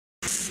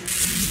Trader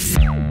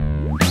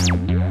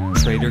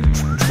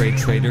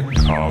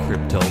Cobb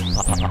Crypto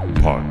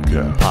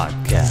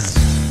Podcast.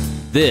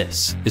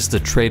 This is the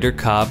Trader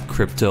Cobb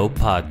Crypto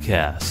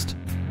Podcast.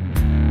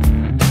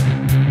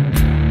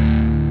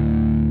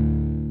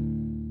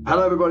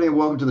 Hello, everybody, and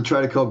welcome to the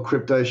Trader Cobb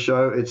Crypto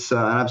Show. It's an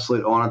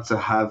absolute honor to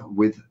have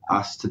with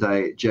us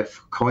today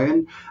Jeff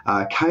Koyen,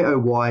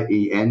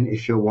 Koyen,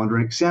 if you're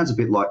wondering. It sounds a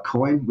bit like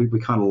coin. We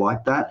kind of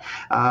like that.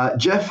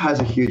 Jeff has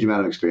a huge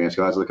amount of experience,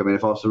 guys. Look, I mean,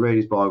 if I was to read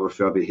his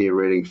biography, I'd be here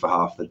reading for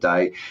half the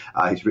day.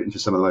 He's written for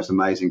some of the most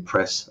amazing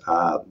press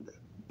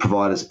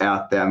providers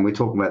out there. And we're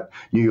talking about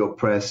New York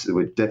Press,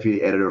 with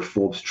deputy editor of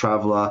Forbes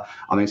Traveler.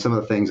 I mean, some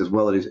of the things as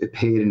well that he's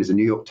appeared in is the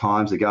New York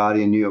Times, the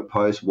Guardian, New York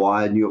Post,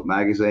 Wired, New York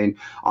Magazine.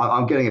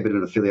 I'm getting a bit of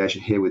an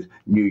affiliation here with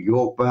New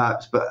York,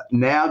 perhaps, but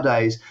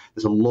nowadays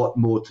there's a lot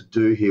more to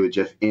do here with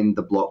Jeff in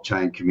the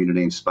blockchain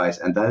community and space,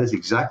 and that is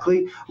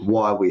exactly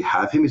why we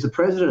have him. He's the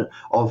president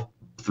of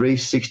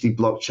 360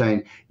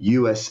 Blockchain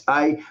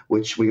USA,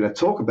 which we're going to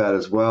talk about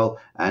as well.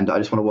 And I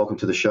just want to welcome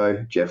to the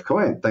show Jeff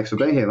Koyen. Thanks for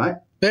being here, mate.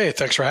 Hey,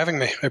 thanks for having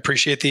me. I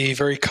appreciate the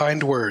very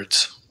kind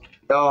words.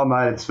 Oh,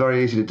 mate, it's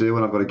very easy to do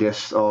when I've got a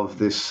guest of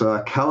this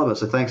caliber.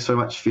 So thanks so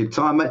much for your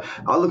time, mate.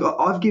 Look,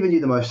 I've given you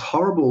the most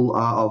horrible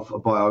of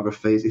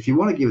biographies. If you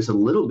want to give us a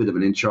little bit of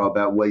an intro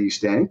about where you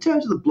stand in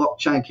terms of the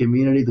blockchain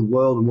community, the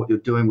world, and what you're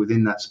doing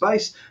within that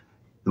space,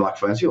 the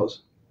microphone's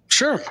yours.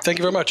 Sure. Thank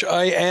you very much.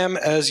 I am,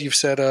 as you've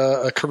said,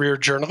 a career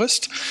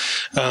journalist,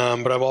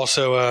 but I'm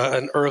also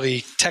an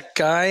early tech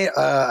guy.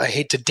 I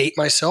hate to date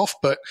myself,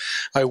 but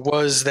I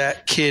was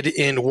that kid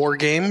in war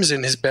games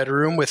in his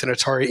bedroom with an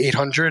Atari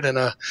 800 and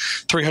a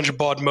 300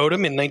 baud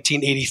modem in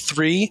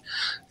 1983,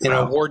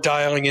 war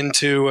dialing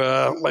into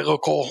my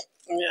local,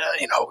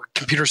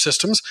 computer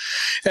systems.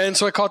 And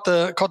so I caught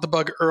the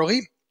bug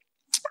early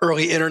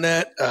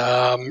internet,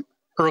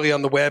 early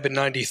on the web in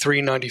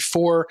 93,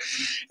 94,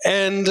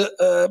 and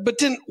but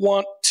didn't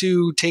want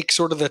to take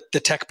sort of the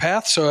tech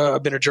path. So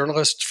I've been a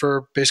journalist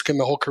for basically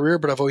my whole career,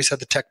 but I've always had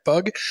the tech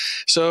bug.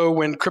 So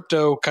when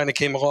crypto kind of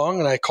came along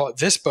and I caught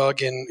this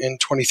bug in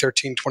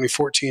 2013,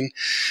 2014,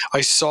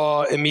 I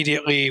saw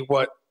immediately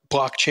what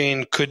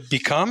blockchain could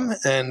become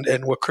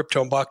and what crypto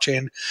and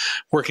blockchain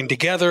working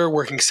together,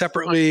 working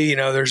separately.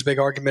 There's a big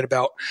argument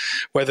about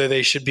whether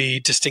they should be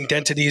distinct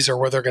entities or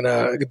whether they're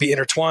going to be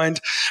intertwined.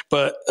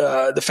 But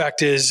the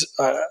fact is,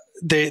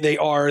 they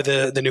are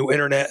the new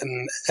internet.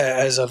 And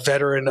as a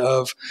veteran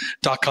of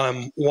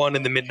 .com 1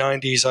 in the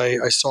mid-90s,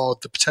 I saw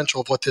the potential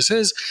of what this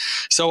is.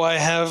 So I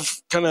have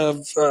kind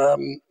of,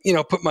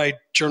 put my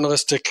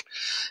journalistic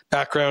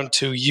background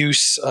to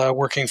use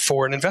working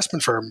for an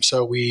investment firm.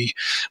 So we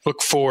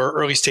look for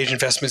early stage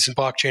investments in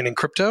blockchain and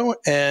crypto.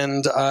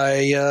 And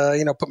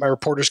I, put my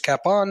reporter's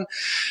cap on,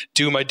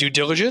 do my due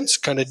diligence,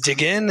 kind of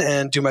dig in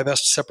and do my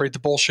best to separate the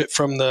bullshit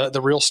from the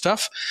real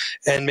stuff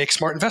and make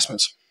smart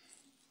investments.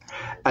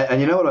 And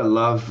you know what I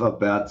love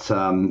about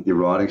your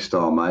writing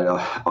style, mate?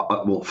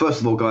 Well, first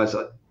of all, guys,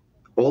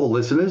 all the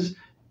listeners,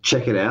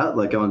 check it out.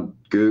 Like, go on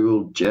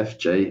Google Jeff,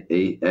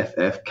 Jeffkoyen,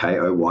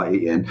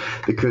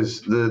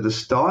 because the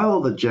style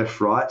that Jeff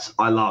writes,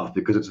 I love,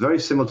 because it's very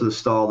similar to the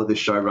style that this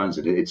show runs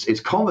in. It's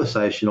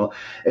conversational.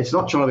 It's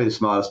not trying to be the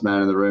smartest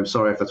man in the room.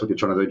 Sorry if that's what you're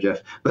trying to do,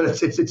 Jeff.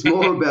 But it's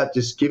more about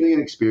just giving an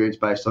experience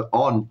based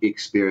on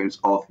experience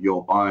of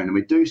your own. And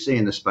we do see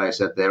in the space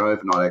out there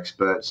overnight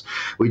experts.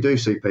 We do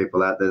see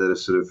people out there that are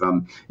sort of,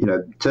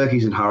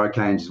 turkeys and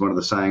hurricanes is one of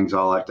the sayings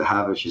I like to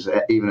have, which is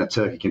even a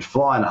turkey can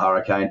fly in a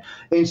hurricane.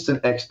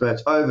 Instant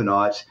experts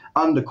overnight,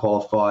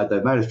 underqualified,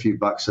 they've made a few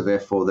bucks, so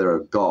therefore they're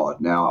a god.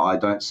 Now, I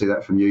don't see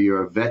that from you.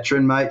 You're a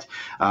veteran, mate.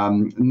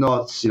 You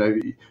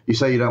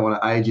say you don't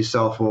want to age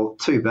yourself. Well,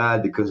 too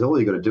bad, because all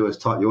you got to do is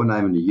type your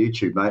name into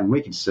YouTube, mate, and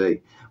we can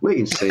see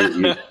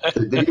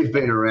that you've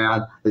been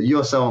around, that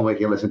you're someone we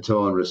can listen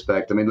to and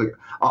respect. I mean, look,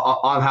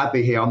 I'm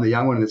happy here. I'm the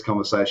young one in this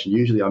conversation.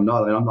 Usually I'm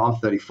not. I mean, I'm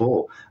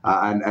 34.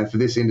 And for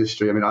this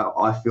industry, I mean,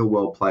 I feel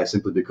well placed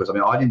simply because,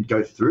 I didn't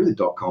go through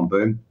the .com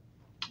boom.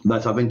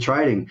 But I've been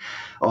trading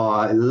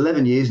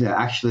 11 years now,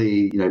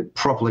 actually,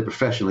 properly,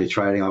 professionally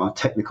trading. I'm a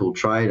technical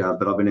trader,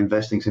 but I've been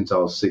investing since I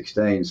was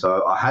 16.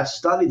 So I have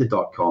studied the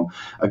 .com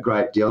a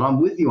great deal, and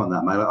I'm with you on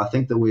that, mate. I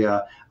think that we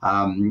are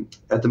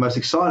at the most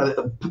excited.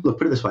 Look,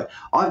 put it this way.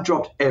 I've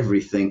dropped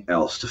everything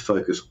else to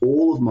focus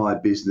all of my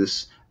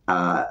business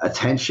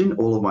attention,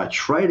 all of my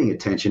trading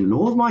attention, and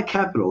all of my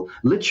capital,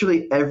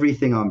 literally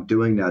everything I'm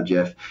doing now,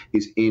 Jeff,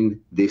 is in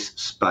this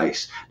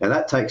space. Now,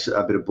 that takes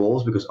a bit of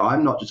balls, because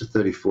I'm not just a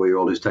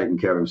 34-year-old who's taking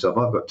care of himself.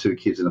 I've got 2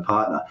 kids and a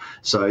partner.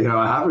 So,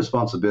 I have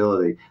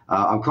responsibility.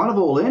 I'm kind of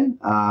all in,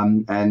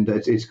 and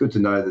it's good to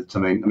know that,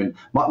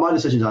 my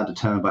decisions aren't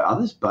determined by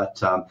others,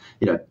 but,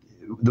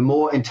 the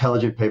more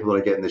intelligent people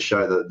that I get in the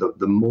show,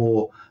 the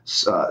more,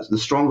 the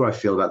stronger I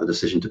feel about the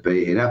decision to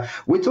be here. Now,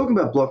 we're talking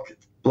about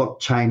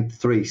BlockChain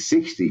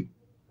 360. Do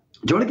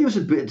you want to give us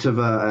a bit of,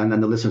 and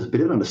the listeners, a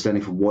bit of an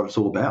understanding for what it's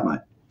all about,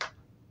 mate?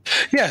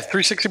 Yeah,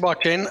 360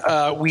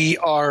 Blockchain. We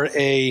are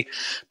a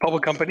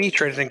public company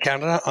traded in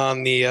Canada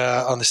on the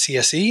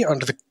CSE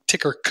under the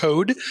ticker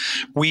Code.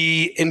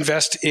 We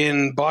invest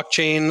in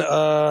blockchain,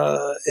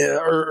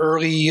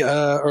 early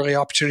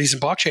opportunities in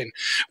blockchain.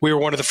 We were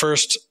one of the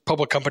first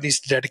public companies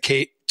to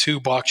dedicate to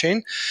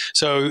blockchain.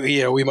 So,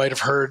 we might have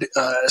heard,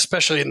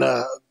 especially in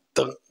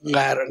the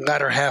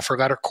latter half or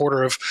latter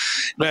quarter of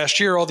last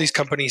year, all these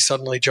companies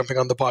suddenly jumping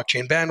on the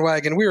blockchain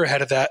bandwagon. We were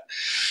ahead of that.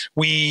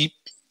 We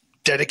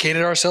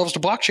dedicated ourselves to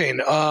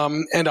blockchain.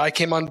 And I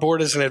came on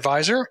board as an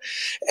advisor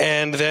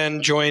and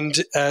then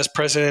joined as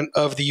president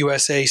of the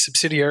USA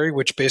subsidiary,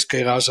 which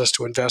basically allows us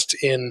to invest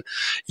in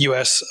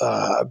US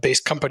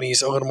based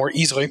companies a little more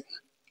easily.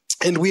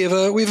 And we have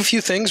a few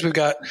things. We've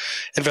got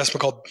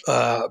investment called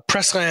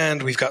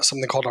Pressland. We've got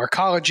something called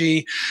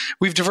Arcology.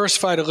 We've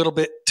diversified a little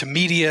bit to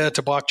media,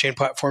 to blockchain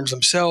platforms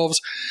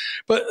themselves.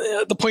 But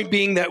the point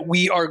being that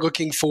we are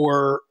looking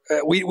for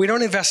we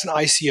don't invest in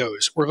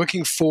ICOs. We're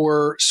looking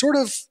for sort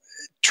of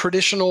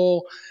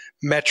traditional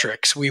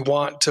metrics. We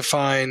want to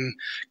find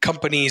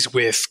companies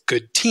with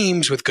good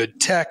teams, with good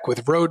tech,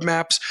 with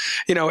roadmaps.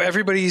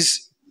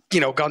 Everybody's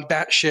gone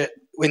batshit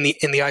in the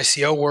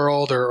ICO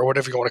world or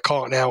whatever you want to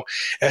call it now,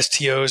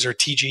 STOs or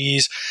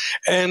TGEs,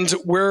 and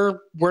we're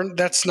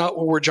that's not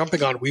what we're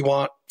jumping on. We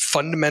want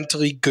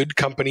fundamentally good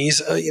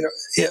companies.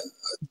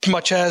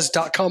 Much as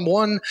 .com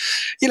one,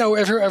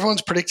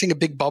 everyone's predicting a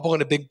big bubble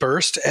and a big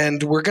burst,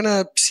 and we're going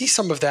to see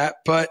some of that.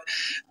 But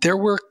there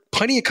were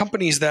plenty of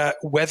companies that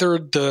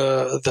weathered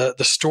the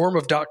storm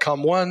of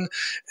 .com one,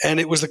 and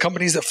it was the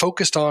companies that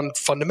focused on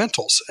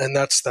fundamentals, and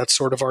that's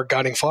sort of our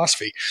guiding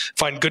philosophy.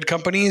 Find good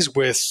companies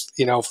with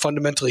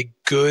fundamentally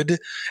good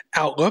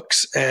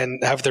outlooks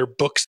and have their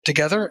books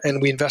together,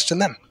 and we invest in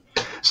them.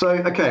 So,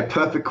 okay,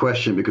 perfect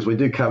question, because we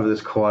do cover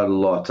this quite a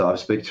lot. I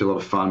speak to a lot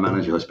of fund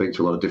managers. I speak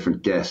to a lot of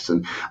different guests,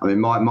 and I mean,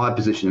 my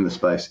position in the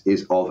space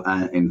is of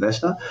an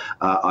investor.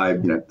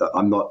 I'm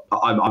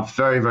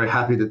very, very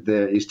happy that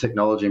there is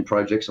technology and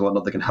projects and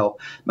whatnot that can help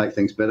make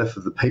things better for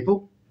the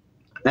people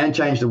and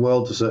change the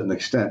world to a certain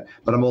extent.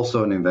 But I'm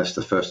also an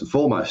investor first and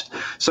foremost.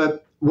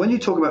 So when you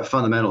talk about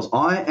fundamentals,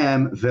 I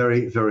am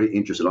very, very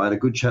interested. I had a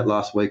good chat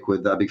last week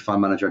with a big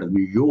fund manager out of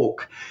New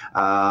York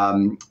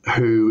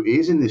who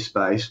is in this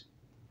space.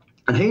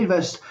 And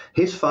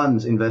his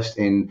funds invest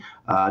in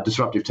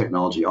disruptive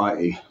technology,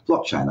 i.e.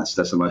 blockchain.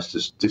 That's the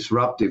most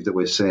disruptive that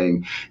we're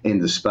seeing in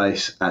the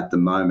space at the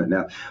moment.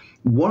 Now,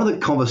 one of the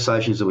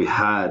conversations that we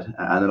had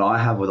and that I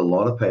have with a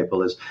lot of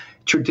people is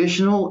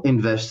traditional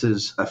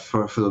investors,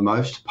 for the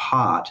most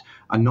part,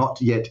 are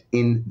not yet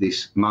in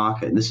this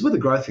market. And this is where the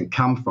growth can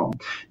come from.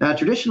 Now,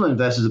 traditional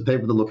investors are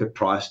people that look at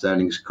price,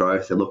 earnings,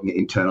 growth. They're looking at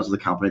internals of the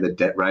company, their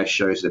debt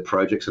ratios, their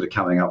projects that are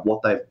coming up,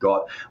 what they've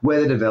got, where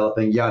they're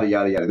developing, yada,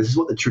 yada, yada. This is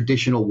what the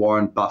traditional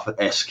Warren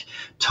Buffett-esque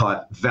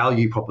type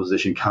value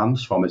proposition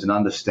comes from, is an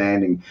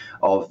understanding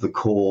of the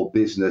core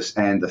business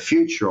and the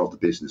future of the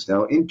business.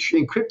 Now, in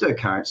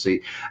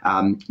cryptocurrency,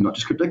 not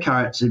just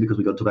cryptocurrency, because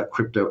we've got to talk about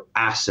crypto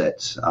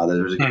assets.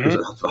 There's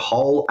a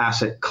whole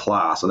asset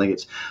class. I think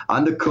it's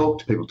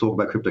undercooked. People talk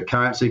about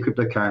cryptocurrency.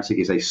 Cryptocurrency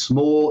is a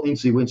small,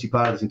 incy-wincy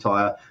part of this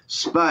entire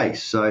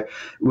space. So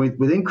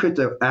within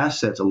crypto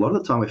assets, a lot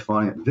of the time we're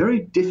finding it very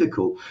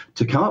difficult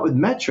to come up with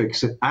metrics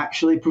that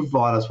actually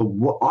provide us with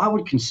what I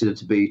would consider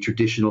to be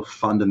traditional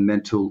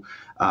fundamental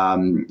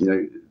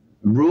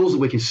rules that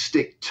we can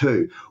stick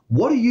to.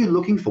 What are you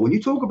looking for? When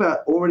you talk about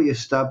already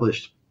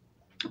established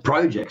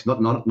projects,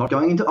 not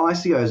going into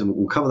ICOs, and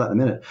we'll cover that in a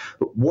minute,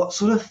 but what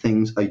sort of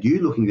things are you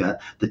looking at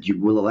that you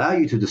will allow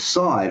you to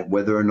decide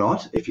whether or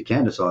not, if you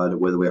can decide,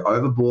 whether we're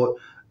overbought,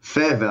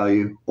 fair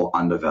value, or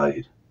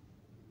undervalued?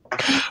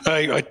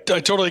 I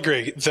totally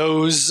agree.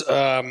 Those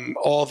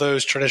all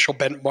those traditional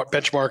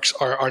benchmarks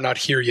are not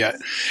here yet,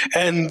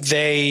 and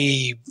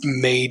they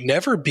may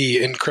never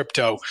be in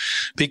crypto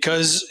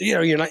because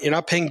you're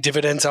not paying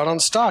dividends out on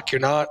stock.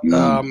 You're not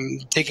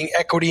taking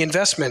equity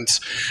investments.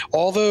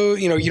 Although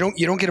you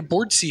don't get a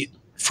board seat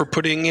for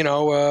putting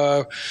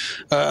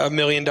 $1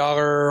 million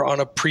on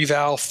a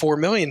pre-val $4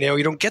 million.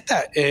 You don't get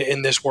that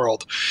in this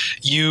world.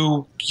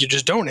 You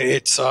just don't.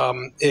 It's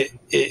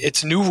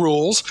new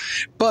rules.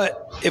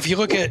 But if you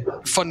look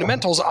at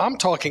fundamentals, I'm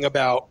talking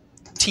about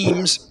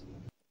teams.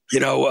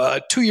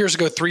 2 years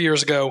ago, 3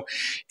 years ago,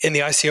 in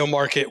the ICO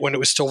market, when it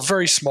was still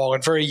very small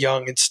and very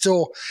young, and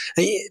still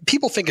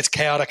people think it's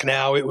chaotic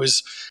now. It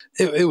was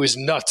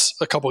nuts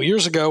a couple of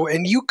years ago,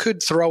 and you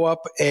could throw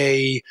up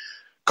a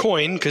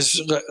coin,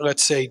 because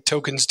let's say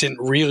tokens didn't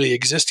really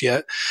exist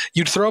yet.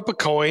 You'd throw up a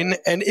coin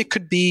and it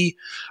could be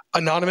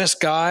anonymous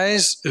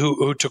guys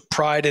who took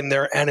pride in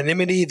their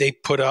anonymity. They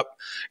put up,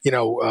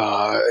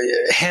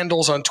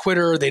 handles on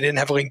Twitter. They didn't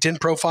have a LinkedIn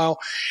profile,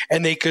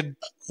 and they could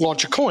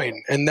launch a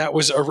coin. And that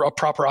was a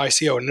proper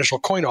ICO, an initial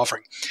coin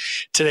offering.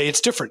 Today,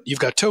 it's different. You've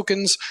got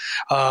tokens.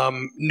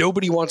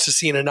 Nobody wants to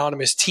see an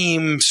anonymous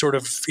team sort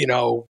of,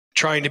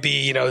 trying to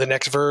be, the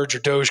next Verge or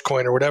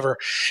Dogecoin or whatever.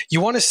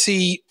 You want to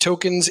see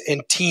tokens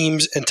and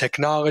teams and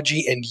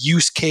technology and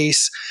use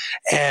case,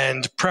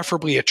 and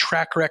preferably a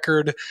track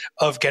record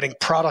of getting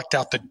product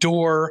out the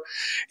door.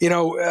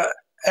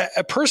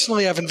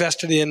 Personally, I've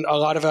invested in a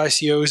lot of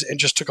ICOs and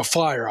just took a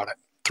flyer on it.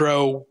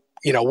 Throw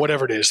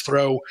whatever it is,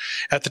 throw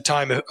at the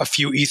time a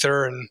few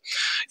Ether and,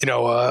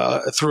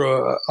 threw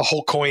a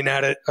whole coin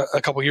at it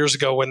a couple years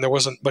ago when there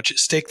wasn't much at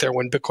stake there,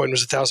 when Bitcoin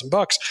was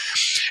 $1,000.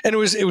 And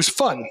it was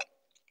fun.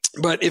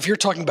 But if you're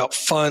talking about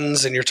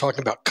funds and you're talking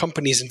about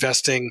companies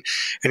investing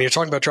and you're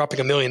talking about dropping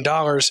 $1 million,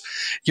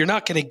 you're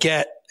not going to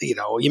get,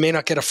 you may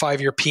not get a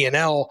 5-year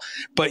P&L,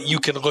 but you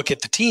can look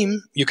at the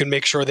team. You can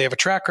make sure they have a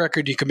track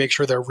record. You can make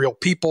sure they're real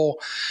people.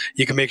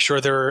 You can make sure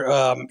they're,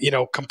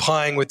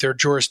 complying with their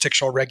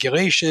jurisdictional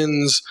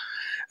regulations,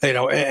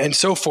 and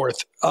so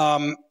forth.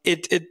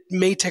 It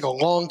may take a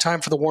long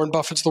time for the Warren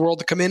Buffetts of the world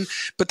to come in,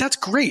 but that's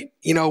great.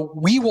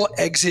 We will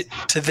exit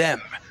to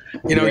them.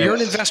 You're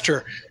an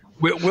investor.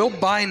 We'll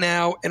buy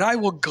now, and I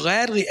will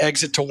gladly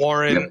exit to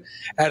Warren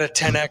at a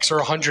 10x or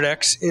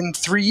 100x in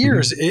 3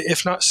 years,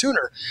 if not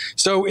sooner.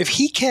 So if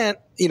he can't,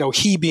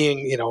 he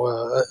being,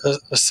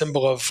 a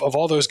symbol of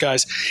all those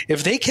guys,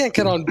 if they can't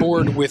get on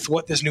board with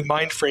what this new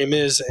mind frame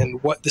is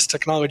and what this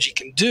technology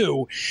can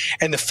do,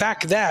 and the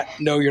fact that,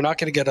 no, you're not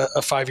going to get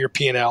a 5-year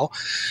P&L,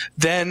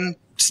 then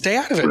stay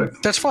out of it. Correct.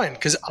 That's fine,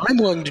 because I'm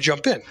willing to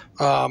jump in.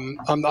 I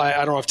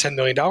don't have $10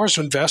 million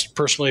to invest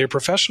personally or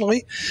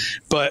professionally,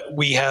 but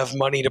we have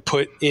money to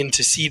put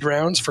into seed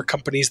rounds for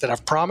companies that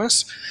have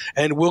promise,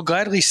 and we'll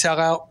gladly sell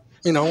out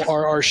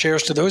our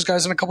shares to those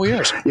guys in a couple of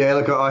years. Yeah,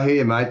 look, I hear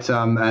you, mate.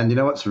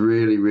 And what's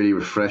really, really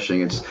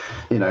refreshing? It's,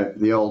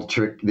 the old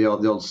trick, the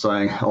old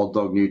saying, old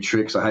dog, new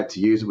tricks. I hate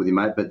to use it with you,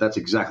 mate, but that's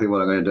exactly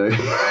what I'm going to do.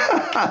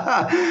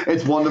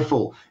 It's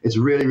wonderful. It's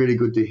really, really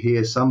good to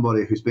hear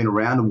somebody who's been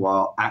around a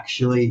while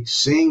actually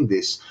seeing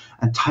this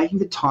and taking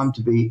the time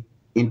to be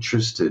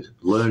interested,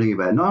 learning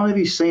about it. Not only have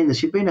you seen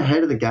this, you've been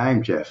ahead of the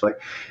game, Jeff.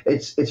 Like,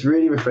 it's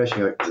really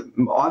refreshing. Like,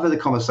 I've had a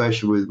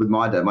conversation with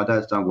my dad. My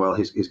dad's done well.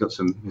 He's got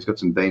some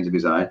beans of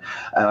his own.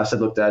 And I said,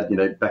 look, Dad,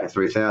 back at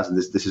 3,000,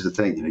 this is the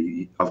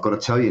thing. I've got to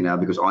tell you now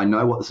because I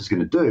know what this is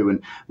going to do.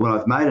 And when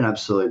I've made an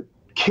absolute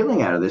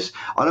killing out of this,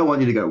 I don't want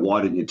you to go,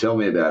 why didn't you tell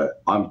me about it?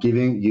 I'm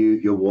giving you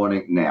your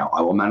warning now.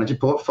 I will manage a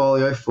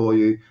portfolio for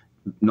you.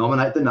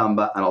 Nominate the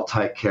number and I'll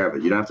take care of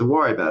it. You don't have to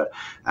worry about it.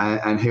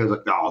 And he was like,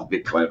 oh,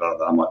 Bitcoin, blah,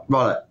 blah. I'm like,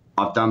 right,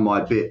 I've done my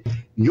bit.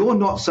 You're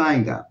not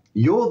saying that.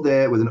 You're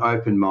there with an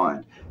open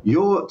mind.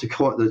 You're to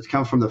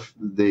come from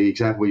the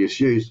example you just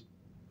used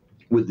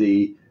with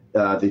the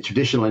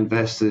traditional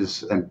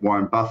investors and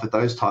Warren Buffett,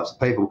 those types of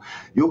people.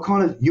 You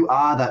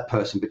are that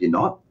person, but you're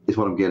not, is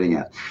what I'm getting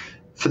at.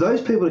 For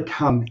those people to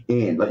come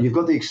in, like, you've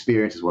got the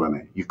experience is what I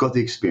mean. You've got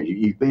the experience.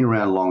 You've been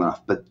around long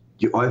enough, but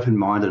you're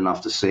open-minded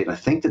enough to see it. And I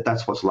think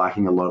that's what's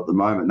lacking a lot at the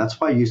moment.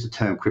 That's why I use the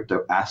term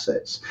crypto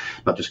assets,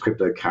 not just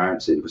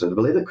cryptocurrency, because I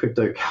believe that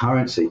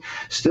cryptocurrency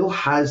still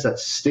has that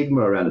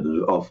stigma around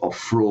it of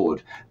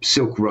fraud,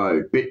 Silk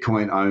Road,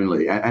 Bitcoin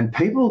only. And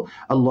people,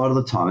 a lot of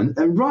the time,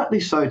 and rightly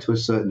so to a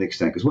certain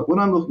extent, because when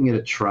I'm looking at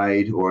a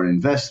trade or an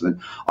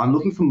investment, I'm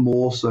looking for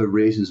more so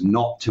reasons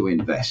not to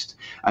invest.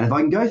 And if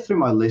I can go through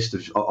my list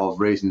of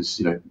reasons,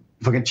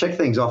 if I can check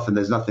things off and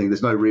there's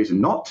no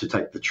reason not to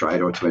take the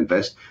trade or to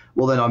invest,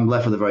 well, then I'm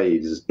left with a very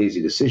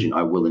easy decision.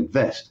 I will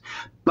invest.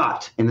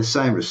 But in the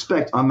same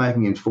respect, I'm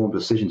making informed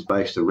decisions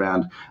based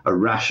around a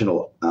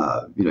rational,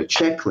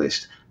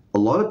 checklist. A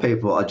lot of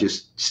people are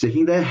just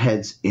sticking their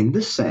heads in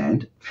the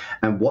sand,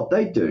 and what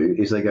they do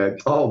is they go,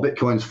 oh,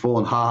 Bitcoin's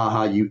fallen, ha, ha,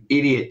 ha, you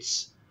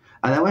idiots.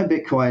 And then when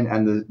Bitcoin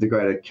and the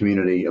greater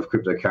community of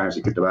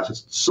cryptocurrency, crypto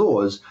assets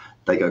soars,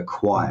 they go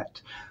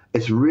quiet.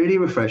 It's really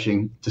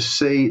refreshing to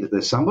see that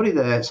there's somebody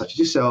there, such as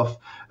yourself,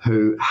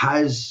 who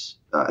has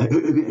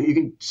you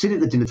can sit at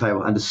the dinner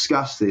table and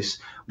discuss this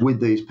with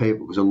these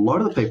people, because a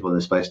lot of the people in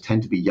this space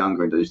tend to be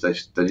younger and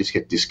they just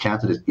get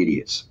discounted as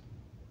idiots.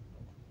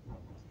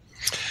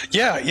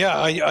 Yeah,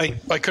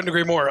 I couldn't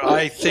agree more.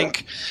 I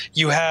think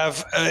you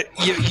have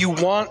you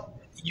want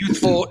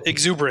youthful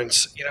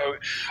exuberance.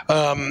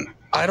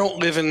 I don't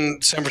live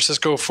in San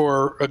Francisco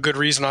for a good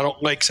reason. I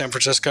don't like San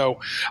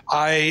Francisco.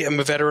 I am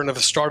a veteran of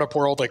the startup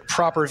world, like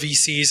proper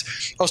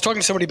VCs. I was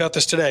talking to somebody about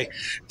this today.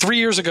 3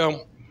 years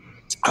ago,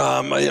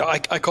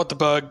 I caught the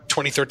bug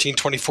 2013,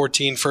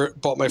 2014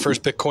 bought my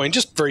first Bitcoin,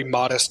 just very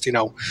modest,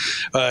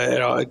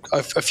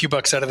 a few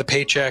bucks out of the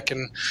paycheck.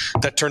 And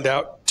that turned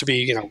out to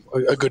be,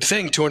 a good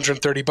thing.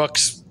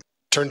 $230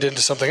 turned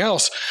into something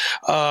else.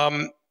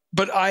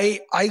 But I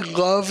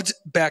loved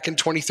back in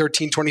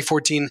 2013,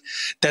 2014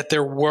 that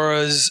there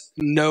was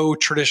no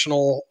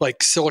traditional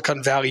like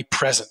Silicon Valley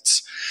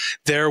presence.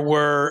 There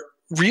were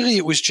really,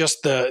 it was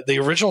just the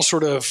original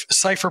sort of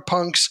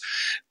cypherpunks,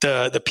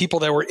 the people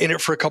that were in it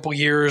for a couple of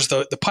years.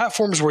 The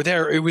platforms were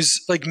there. It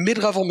was like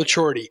mid-level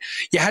maturity.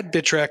 You had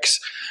Bittrex,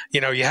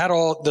 you had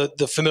all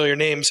the familiar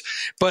names,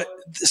 but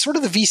sort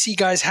of the VC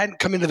guys hadn't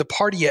come into the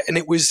party yet. And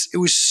it was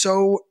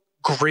so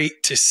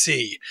great to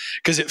see,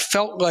 because it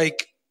felt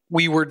like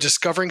we were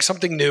discovering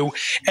something new.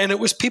 And it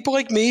was people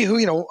like me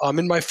who, I'm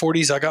in my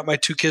 40s. I got my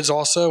 2 kids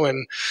also,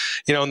 and,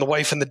 and the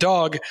wife and the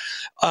dog.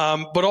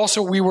 But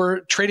also we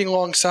were trading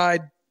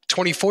alongside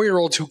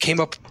 24-year-olds who came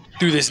up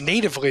through this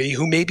natively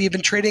who maybe have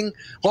been trading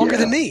longer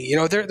than me. You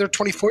know, they're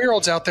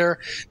 24-year-olds out there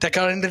that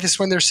got into this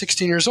when they're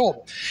 16 years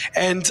old.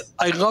 And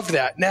I love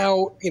that.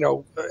 Now, you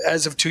know,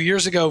 as of 2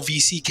 years ago,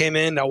 VC came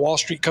in, now Wall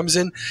Street comes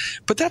in,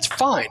 but that's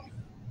fine.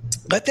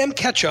 Let them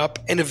catch up,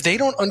 and if they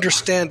don't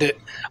understand it,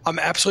 I'm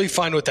absolutely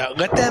fine with that.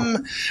 Let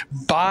them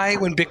buy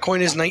when Bitcoin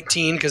is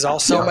 19, because I'll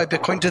sell my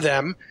Bitcoin to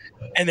them,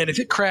 and then if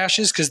it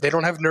crashes because they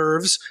don't have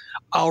nerves,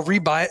 I'll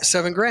rebuy it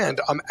 $7,000.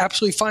 I'm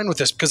absolutely fine with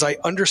this because I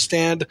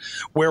understand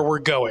where we're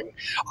going.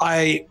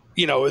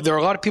 You know, there are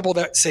a lot of people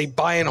that say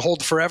buy and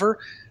hold forever.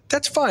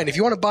 That's fine. If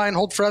you want to buy and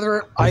hold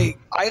forever, I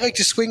like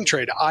to swing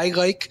trade. I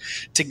like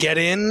to get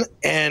in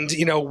and,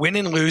 you know, win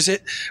and lose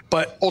it.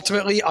 But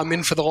ultimately, I'm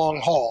in for the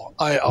long haul.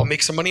 I'll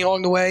make some money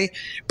along the way,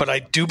 but I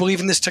do believe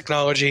in this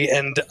technology,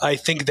 and I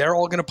think they're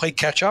all going to play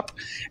catch up,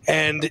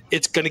 and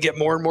it's going to get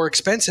more and more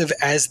expensive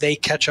as they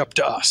catch up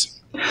to us.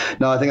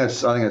 No, I think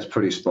that's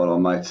pretty spot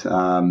on, mate.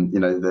 You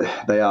know,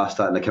 they are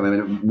starting to come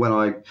in.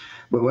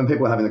 When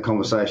people are having the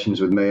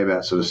conversations with me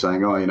about sort of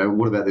saying, oh, you know,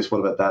 what about this, what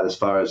about that, as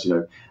far as, you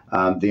know,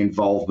 the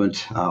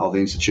involvement of the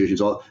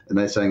institutions, and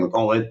they're saying, look,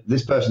 oh,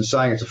 this person's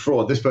saying it's a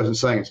fraud, this person's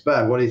saying it's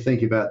bad. What do you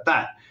think about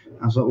that?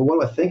 I was like, well, what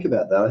do I think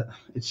about that?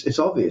 It's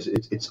obvious.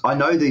 I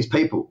know these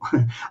people.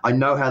 I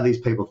know how these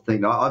people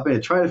think. I've been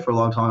a trader for a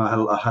long time.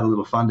 I had a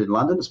little fund in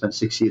London. I spent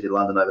 6 years in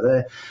London over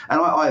there.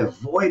 And I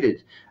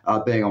avoided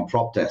being on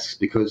prop desks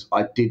because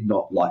I did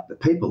not like the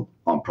people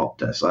on prop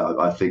desks.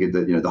 I figured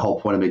that, you know, the whole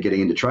point of me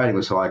getting into trading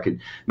was so I could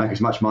make as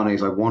much money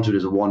as I wanted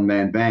as a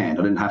one-man band.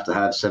 I didn't have to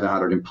have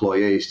 700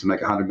 employees to make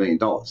 $100 million.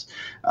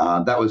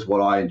 That was what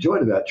I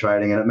enjoyed about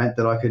trading, and it meant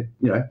that I could,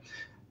 you know,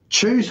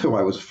 choose who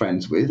I was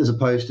friends with, as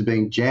opposed to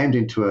being jammed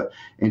into a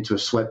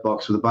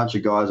sweatbox with a bunch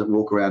of guys that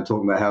walk around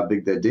talking about how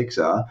big their dicks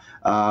are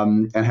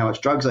and how much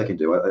drugs they can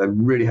do. I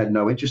really had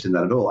no interest in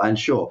that at all. And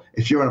sure,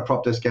 if you're on a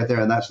prop desk out there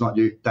and that's not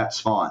you,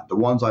 that's fine. The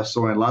ones I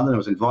saw in London and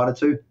was invited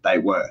to, they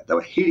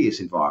were hideous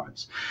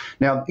environments.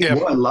 Now,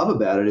 what I love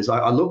about it is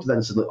I looked at that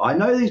and said, look, I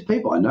know these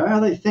people. I know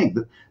how they think.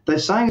 But they're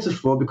saying it's a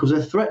fraud because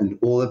they're threatened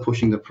or they're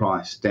pushing the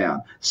price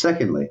down.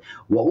 Secondly,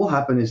 what will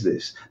happen is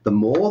this. The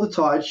more the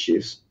tide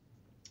shifts,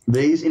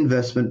 these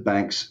investment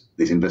banks,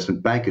 these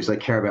investment bankers, they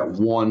care about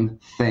one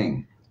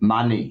thing: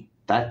 money.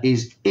 That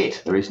is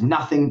it. There is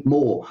nothing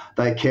more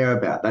they care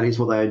about. That is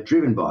what they are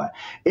driven by.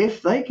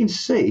 If they can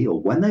see,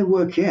 or when they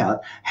work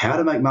out how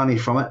to make money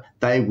from it,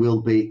 they will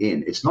be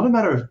in. It's not a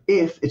matter of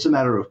if, it's a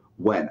matter of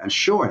when. And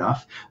sure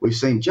enough, we've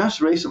seen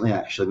just recently,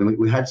 actually,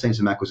 we had seen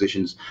some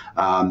acquisitions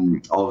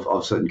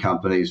of certain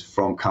companies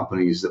from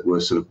companies that were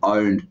sort of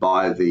owned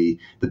by the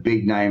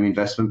big name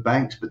investment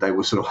banks, but they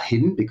were sort of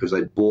hidden because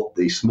they bought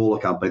the smaller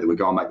company that would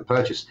go and make the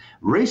purchase.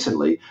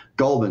 Recently,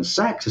 Goldman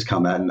Sachs has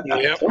come out and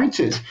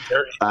appointed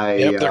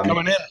they're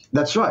coming in.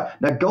 That's right.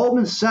 Now,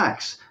 Goldman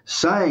Sachs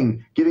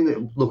saying,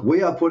 look,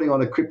 we are putting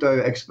on a crypto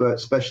expert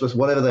specialist,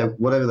 whatever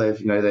they've,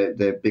 you know,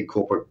 their big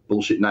corporate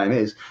bullshit name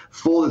is,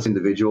 for this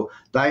individual.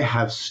 They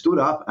have stood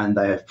up and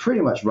they have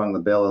pretty much rung the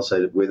bell and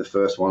said we're the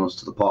first ones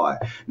to the pie.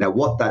 Now,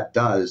 what that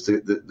does,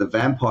 the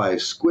vampire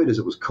squid, as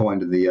it was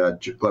coined in the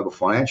global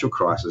financial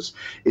crisis,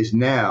 is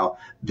now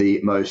the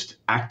most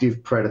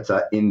active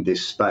predator in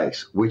this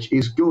space, which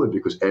is good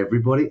because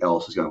everybody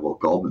else is going, well,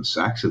 Goldman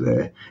Sachs are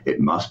there, it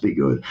must be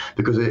good.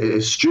 Because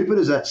as stupid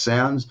as that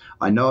sounds,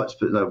 I know it's,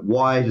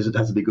 why does it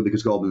have to be good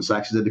because Goldman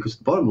Sachs is there? Because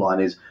the bottom line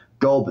is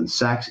Goldman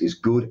Sachs is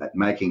good at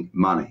making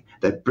money.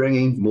 They're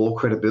bringing more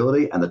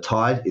credibility, and the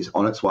tide is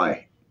on its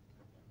way.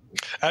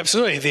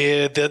 Absolutely.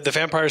 The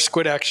vampire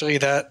squid, actually,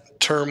 that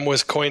term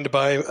was coined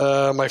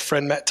by my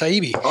friend Matt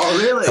Taibbi. Oh,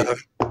 really?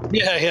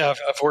 Yeah.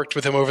 I've worked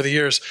with him over the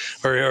years,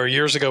 or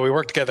years ago we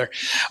worked together.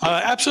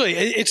 Absolutely.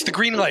 It's the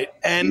green light.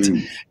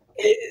 And,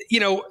 you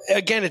know,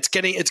 again, it's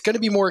going to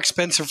be more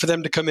expensive for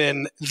them to come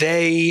in.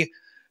 They,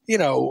 you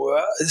know,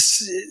 a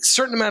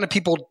certain amount of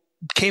people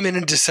came in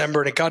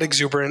December and it got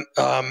exuberant.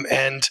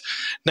 And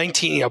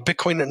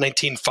Bitcoin at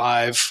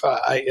 19.5,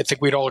 I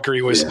think we'd all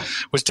agree was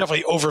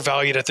definitely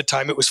overvalued at the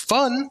time. It was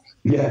fun.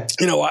 Yeah.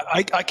 You know,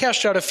 I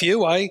cashed out a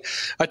few. I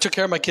took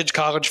care of my kids'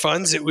 college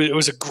funds. It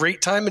was a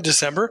great time in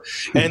December,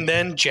 and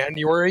then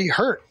January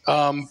hurt.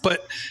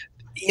 But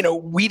you know,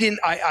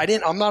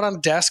 I'm not on a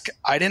desk.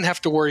 I didn't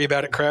have to worry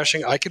about it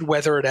crashing. I could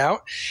weather it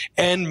out.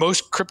 And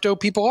most crypto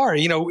people are,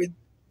 you know,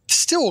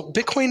 still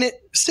Bitcoin at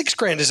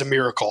 $6,000 is a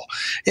miracle.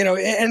 You know,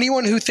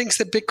 anyone who thinks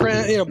that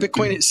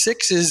Bitcoin at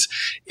 6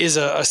 is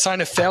a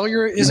sign of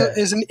failure is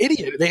an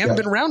idiot. They haven't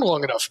been around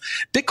long enough.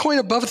 Bitcoin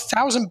above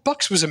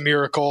 $1,000 was a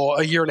miracle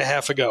a year and a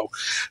half ago.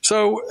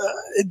 So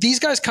these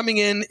guys coming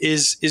in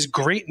is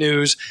great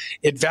news.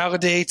 It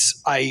validates.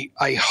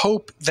 I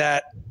hope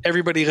that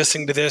everybody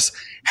listening to this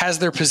has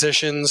their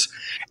positions,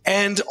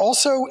 and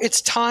also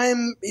it's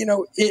time. You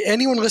know,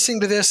 anyone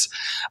listening to this,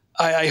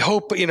 I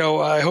hope,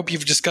 I hope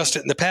you've discussed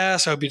it in the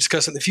past. I hope you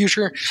discuss it in the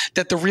future,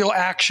 that the real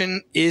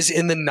action is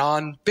in the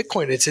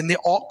non-Bitcoin. It's in the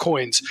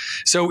altcoins.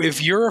 So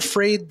if you're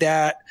afraid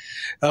that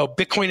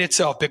Bitcoin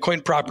itself,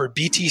 Bitcoin proper,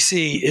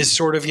 BTC is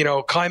sort of,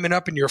 climbing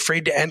up and you're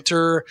afraid to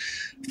enter,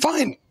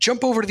 fine,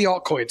 jump over to the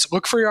altcoins.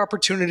 Look for your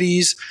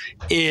opportunities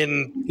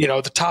in,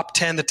 the top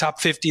 10, the top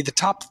 50, the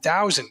top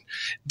 1,000.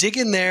 Dig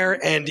in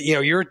there and,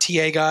 you're a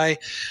TA guy.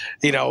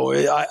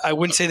 I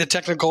wouldn't say the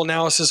technical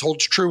analysis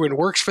holds true and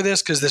works for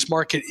this because this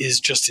market is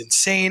just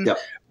insane. Yep.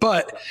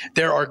 But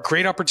there are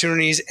great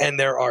opportunities and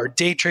there are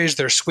day trades,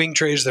 there's swing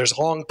trades, there's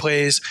long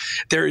plays.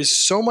 There is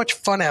so much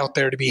fun out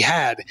there to be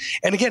had.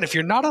 And again, if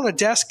you're not on a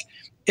desk,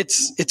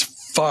 it's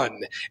fun.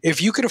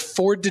 If you could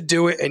afford to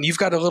do it and you've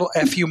got a little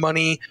FU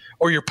money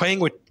or you're playing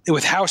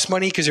with house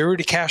money because you're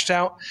already cashed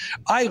out,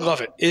 I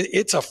love it.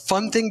 It's a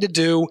fun thing to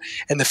do.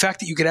 And the fact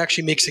that you could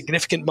actually make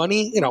significant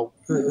money,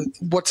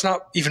 what's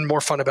not even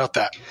more fun about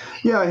that?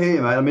 Yeah, I hear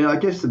you, mate. I mean, I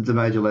guess the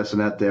major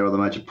lesson out there or the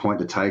major point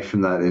to take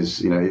from that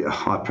is,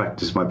 I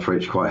practice my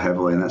preach quite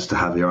heavily, and that's to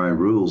have your own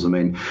rules. I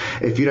mean,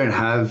 if you don't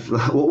have,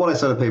 what I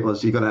say to people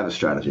is you've got to have a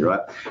strategy,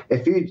 right?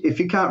 If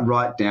you can't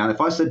write down, if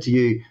I said to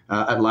you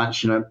at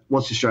lunch,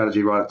 what's your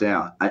strategy, write it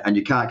down, and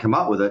you can't come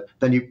up with it,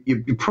 then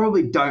you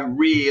probably don't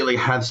really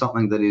have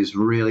something that is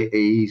really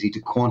easy to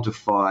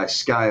quantify,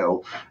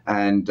 scale,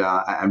 and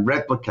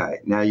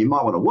replicate. Now, you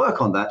might want to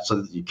work on that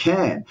so that you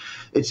can.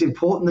 It's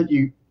important that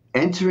you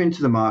enter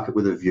into the market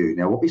with a view.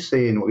 Now, what we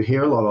see and what we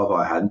hear a lot of,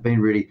 I hadn't been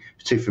really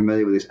too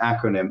familiar with this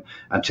acronym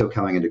until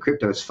coming into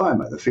crypto, is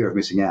FOMO, the fear of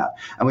missing out.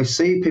 And we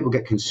see people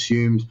get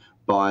consumed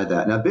by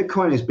that. Now,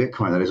 Bitcoin is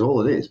Bitcoin. That is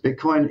all it is.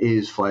 Bitcoin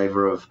is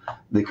flavor of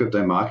the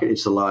crypto market.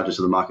 It's the largest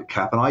of the market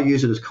cap, and I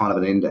use it as kind of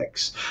an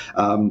index.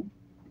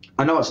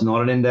 I know it's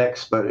not an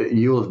index, but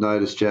you'll have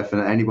noticed, Jeff,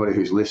 and anybody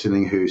who's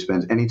listening who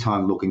spends any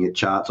time looking at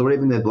charts or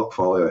even their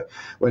blockfolio,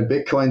 when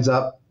Bitcoin's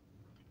up,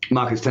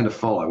 markets tend to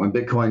follow. When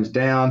Bitcoin's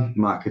down,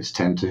 markets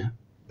tend to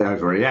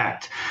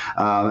overreact.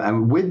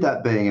 And with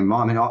that being in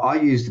mind, I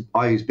use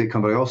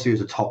Bitcoin, but I also use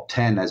the top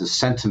 10 as a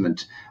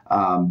sentiment.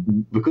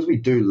 Because we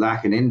do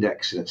lack an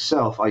index in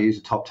itself, I use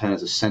the top 10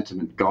 as a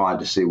sentiment guide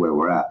to see where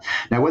we're at.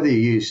 Now, whether you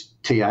use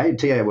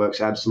TA works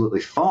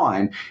absolutely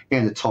fine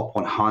in the top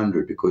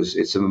 100 because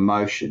it's an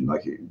emotion.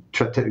 Like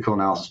technical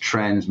analysis,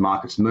 trends,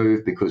 markets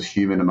move because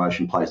human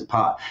emotion plays a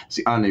part. It's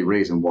the only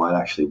reason why it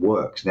actually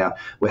works. Now,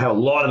 we have a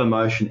lot of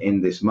emotion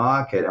in this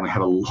market and we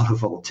have a lot of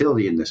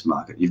volatility in this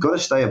market. You've got to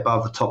stay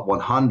above the top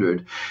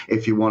 100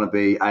 if you want to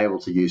be able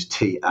to use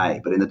TA.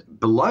 But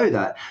below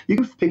that, you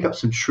can pick up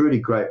some truly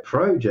great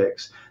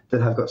projects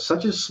that have got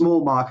such a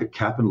small market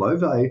cap and low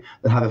value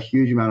that have a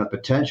huge amount of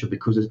potential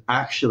because there's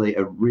actually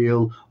a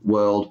real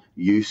world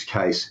use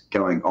case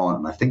going on.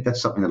 And I think that's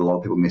something that a lot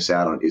of people miss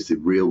out on, is the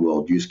real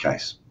world use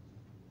case.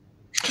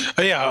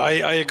 Yeah,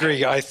 I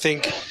agree. I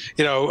think,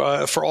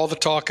 for all the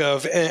talk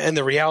of and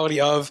the reality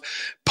of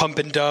pump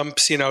and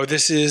dumps,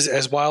 this is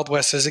as Wild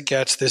West as it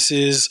gets. This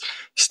is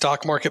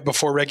stock market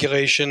before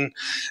regulation.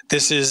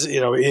 This is,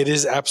 it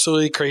is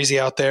absolutely crazy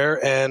out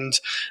there, and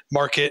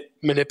market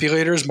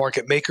manipulators,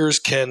 market makers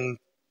can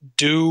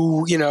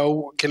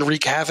can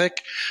wreak havoc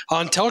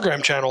on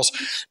Telegram channels.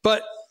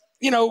 But,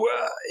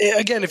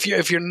 again,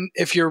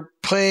 if you're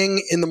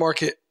playing in the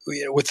market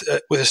with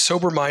a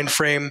sober mind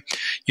frame,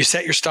 you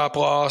set your stop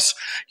loss,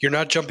 you're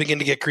not jumping in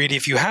to get greedy.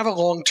 If you have a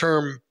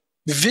long-term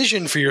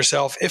vision for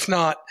yourself, if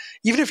not,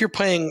 even if you're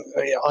playing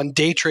on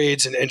day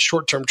trades and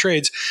short-term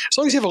trades, as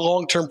long as you have a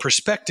long-term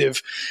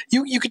perspective,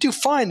 you could do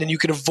fine and you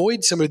could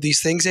avoid some of these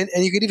things and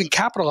you could even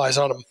capitalize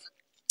on them.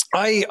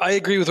 I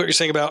agree with what you're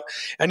saying about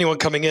anyone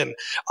coming in.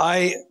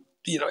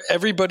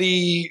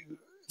 Everybody.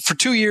 For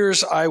 2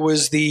 years, I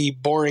was the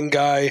boring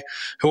guy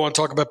who wanted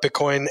to talk about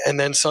Bitcoin. And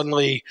then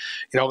suddenly,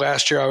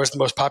 last year I was the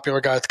most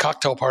popular guy at the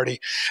cocktail party.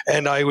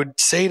 And I would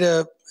say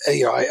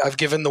I've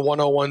given the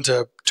 101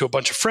 to a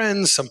bunch of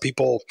friends. Some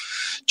people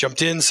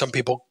jumped in, some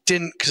people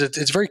didn't, because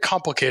it's very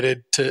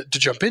complicated to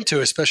jump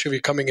into, especially if you're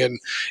coming in,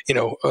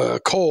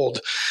 cold.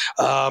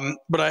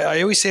 But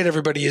I always say to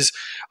everybody is,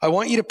 I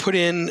want you to put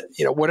in,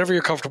 whatever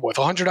you're comfortable with,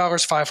 $100,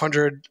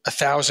 $500,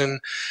 $1,000.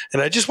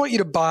 And I just want you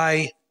to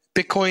buy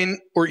Bitcoin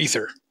or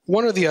Ether,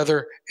 one or the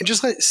other, and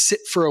just let it sit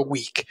for a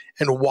week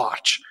and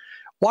watch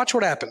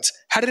what happens.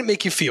 How did it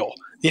make you feel?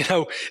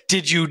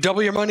 Did you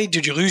double your money?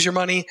 Did you lose your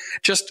money?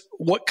 Just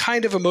what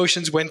kind of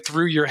emotions went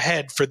through your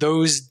head for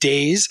those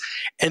days?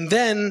 And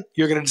then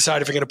you're going to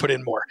decide if you're going to put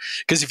in more.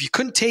 Because if you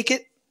couldn't take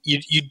it,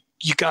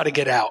 you got to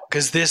get out,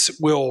 because this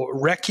will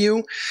wreck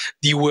you.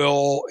 You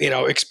will,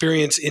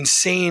 experience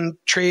insane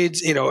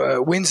trades,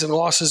 wins and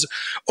losses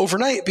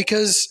overnight,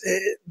 because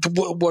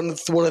one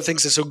of the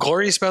things that's so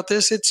glorious about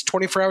this, it's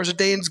 24 hours a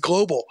day and it's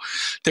global.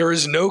 There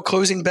is no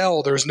closing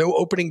bell. There is no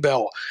opening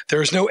bell.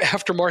 There is no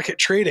aftermarket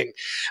trading.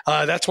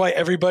 That's why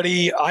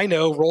everybody I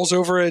know rolls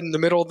over in the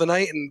middle of the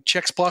night and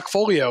checks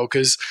Blockfolio,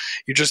 because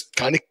you're just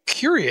kind of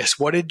curious.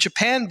 What did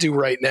Japan do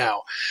right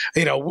now?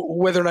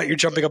 Whether or not you're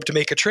jumping up to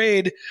make a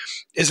trade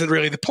isn't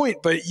really the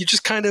point, but you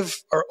just kind of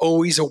are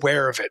always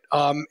aware of it.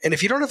 And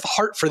if you don't have the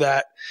heart for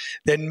that,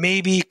 then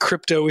maybe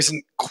crypto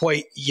isn't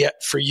quite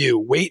yet for you.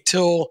 Wait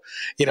till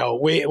the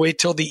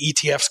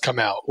ETFs come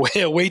out.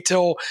 Wait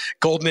till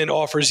Goldman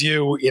offers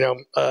you,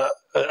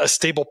 a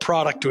stable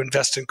product to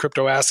invest in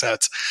crypto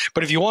assets.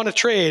 But if you want to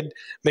trade,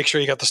 make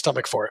sure you got the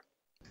stomach for it.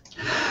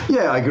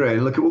 Yeah, I agree.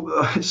 Look,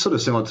 it's sort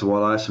of similar to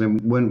what I said. I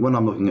mean, when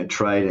I'm looking at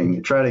trading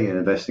and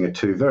investing are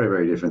two very,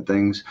 very different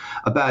things.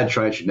 A bad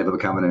trade should never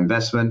become an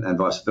investment, and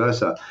vice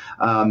versa.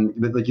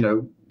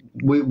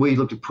 We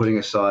looked at putting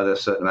aside a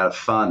certain amount of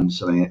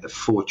funds,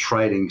 for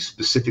trading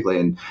specifically,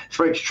 and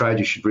for each trade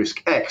you should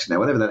risk X. Now,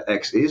 whatever that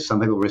X is,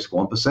 some people risk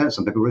 1%,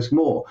 some people risk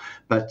more.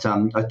 But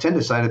I tend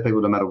to say to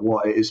people, no matter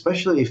what,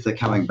 especially if they're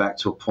coming back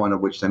to a point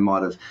at which they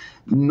might have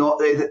not.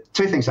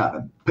 Two things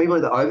happen: people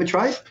either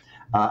overtrade.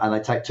 And they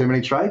take too many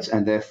trades,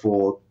 and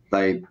therefore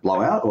they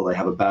blow out, or they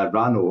have a bad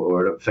run,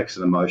 or it affects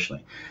them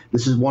emotionally.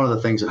 This is one of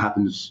the things that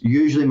happens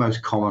usually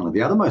most commonly.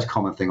 The other most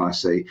common thing I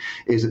see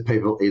is that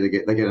people either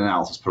get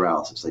analysis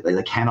paralysis.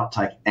 They cannot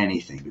take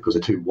anything because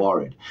they're too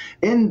worried.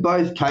 In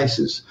both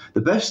cases,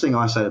 the best thing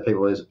I say to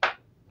people is,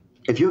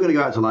 if you're going to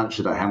go out to lunch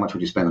today, how much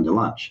would you spend on your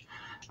lunch?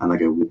 And they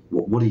go,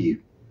 what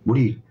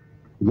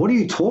are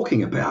you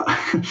talking about?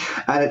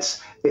 And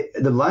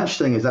the lunch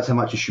thing is, that's how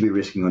much you should be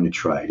risking on your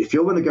trade. If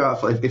you're going to go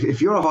out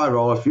if you're a high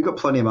roller, if you've got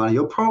plenty of money,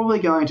 you're probably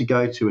going to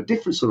go to a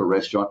different sort of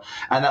restaurant,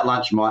 and that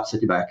lunch might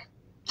set you back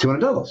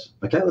 $200.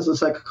 Okay, let's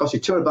say it costs you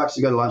 $200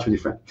 to go to lunch with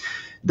your friend.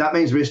 That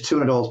means risk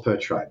 $200 per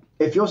trade.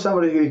 If you're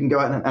somebody who can go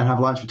out and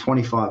have lunch for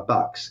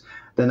 $25,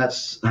 then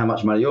that's how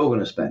much money you're going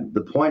to spend.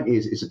 The point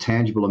is, it's a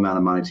tangible amount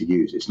of money to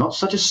use. It's not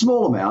such a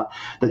small amount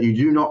that you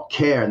do not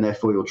care, and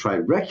therefore you'll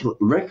trade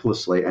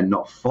recklessly and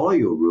not follow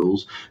your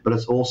rules, but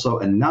it's also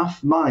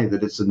enough money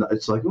that it's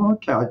like, oh,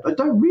 okay, I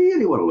don't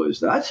really want to lose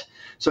that.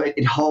 So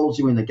it holds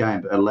you in the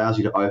game, but it allows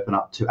you to open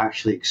up to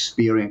actually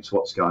experience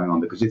what's going on.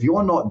 Because if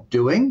you're not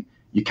doing,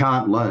 you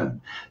can't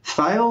learn.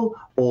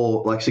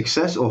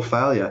 Success or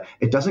failure,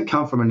 it doesn't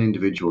come from an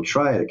individual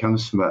trade. It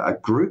comes from a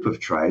group of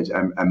trades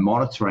and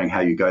monitoring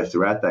how you go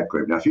throughout that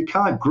group. Now, if you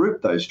can't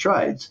group those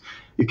trades,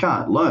 you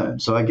can't learn.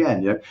 So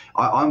again,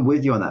 I'm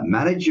with you on that.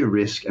 Manage your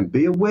risk and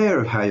be aware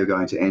of how you're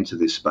going to enter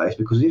this space,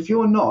 because if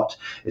you're not,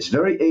 it's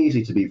very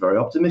easy to be very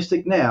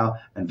optimistic now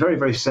and very,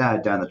 very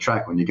sad down the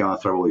track when you go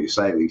and throw all your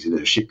savings into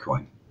a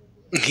shitcoin.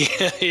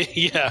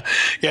 Yeah.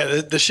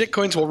 The shit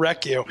coins will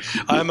wreck you.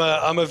 I'm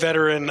a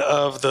veteran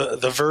of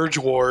the Verge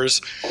wars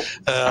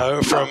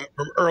from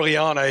early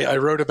on. I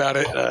wrote about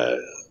it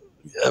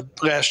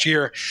last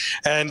year,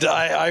 and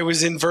I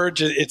was in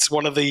Verge. It's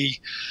one of the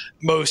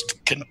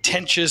most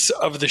contentious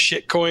of the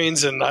shit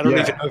coins, and I don't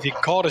even know if you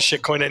can call it a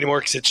shit coin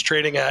anymore, because it's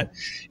trading at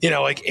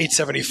like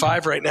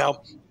 875 right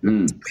now.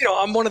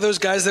 I'm one of those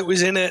guys that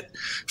was in it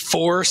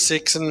 4,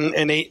 6,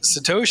 and 8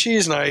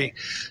 Satoshis, and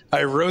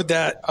I rode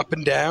that up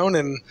and down,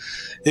 and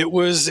it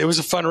was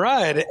a fun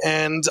ride.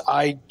 And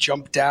I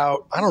jumped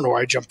out. I don't know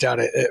where I jumped out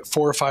at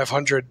 400 or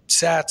 500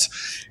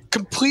 sats,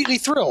 completely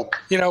thrilled.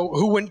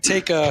 Who wouldn't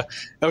take that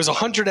was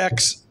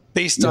 100x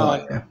based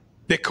on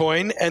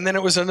Bitcoin, and then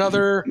it was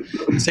another,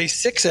 say,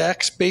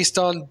 6x based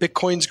on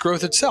Bitcoin's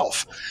growth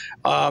itself.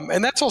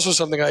 And that's also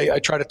something I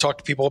try to talk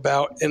to people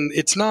about. And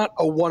it's not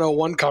a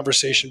 101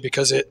 conversation,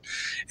 because it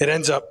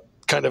ends up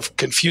kind of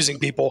confusing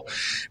people.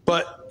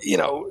 But,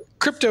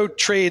 crypto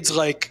trades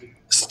like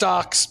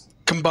stocks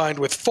combined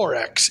with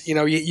Forex.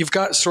 You've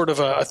got sort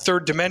of a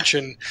third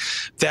dimension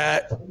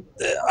that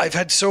I've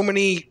had so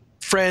many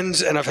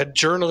friends, and I've had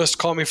journalists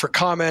call me for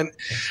comment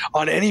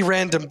on any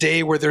random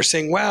day where they're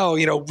saying, wow,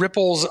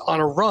 Ripple's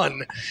on a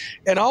run.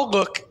 And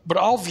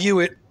I'll view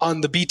it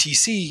on the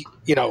BTC,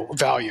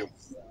 value.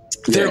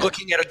 They're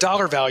looking at a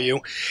dollar value.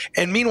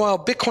 And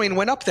meanwhile, Bitcoin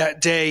went up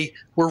that day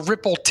where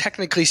Ripple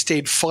technically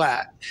stayed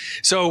flat.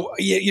 So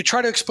you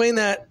try to explain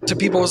that to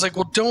people. It's like,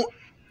 well,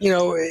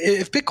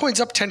 if Bitcoin's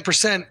up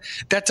 10%,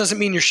 that doesn't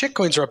mean your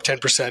shitcoins are up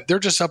 10%. They're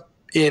just up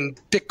in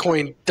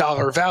Bitcoin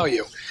dollar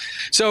value.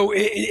 So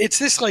it's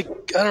this, I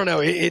don't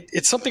know,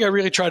 it's something I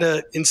really try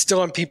to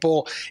instill on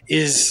people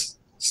is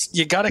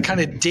you got to kind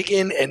of dig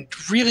in and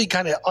really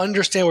kind of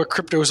understand what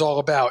crypto is all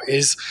about.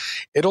 Is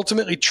it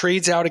ultimately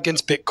trades out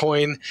against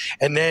Bitcoin,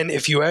 and then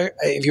if you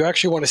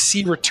actually want to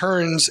see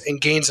returns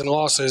and gains and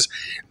losses,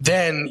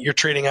 then you're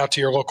trading out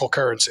to your local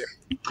currency.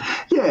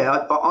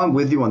 Yeah, I'm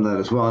with you on that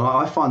as well. And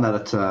I find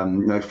that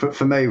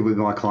for me, with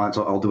my clients,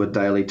 I'll do a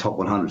daily top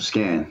 100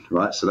 scan,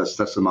 right? So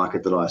that's the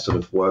market that I sort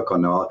of work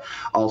on now.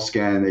 I'll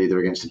scan either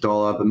against the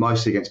dollar, but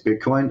mostly against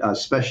Bitcoin,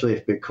 especially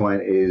if Bitcoin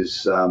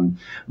is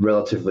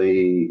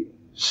relatively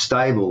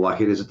stable like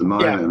it is at the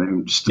moment. I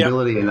mean,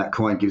 stability in that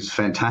coin gives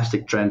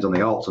fantastic trends on the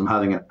alts. I'm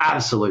having an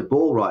absolute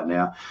ball right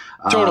now.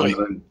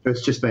 Totally.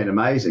 It's just been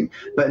amazing.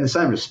 But in the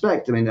same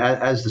respect, I mean,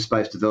 as the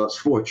space develops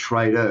for a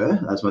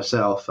trader, as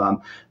myself,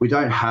 we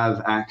don't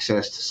have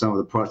access to some of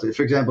the products.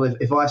 For example,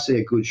 if I see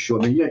a good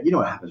short, I mean, you know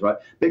what happens, right?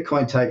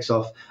 Bitcoin takes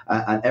off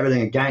and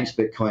everything against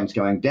Bitcoin's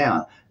going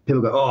down.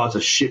 people go, oh, it's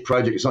a shit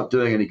project, it's not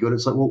doing any good.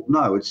 It's like, well,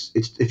 no, it's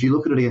if you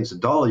look at it against the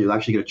dollar, you'll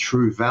actually get a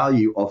true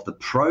value of the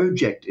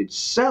project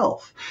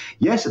itself.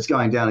 Yes, it's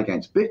going down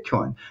against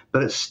Bitcoin,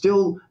 but it's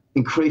still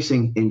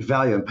increasing in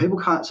value, and people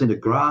can't seem to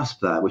grasp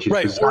that, which is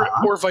right, bizarre.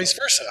 or vice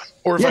versa,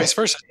 or vice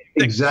versa.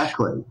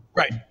 Exactly.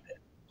 Right.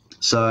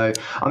 So,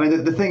 I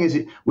mean, the thing is,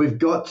 we've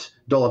got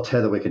dollar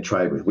tether we can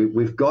trade with.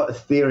 We've got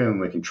Ethereum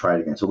we can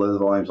trade against, although the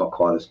volume's not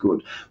quite as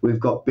good. We've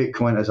got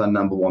Bitcoin as our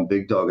number one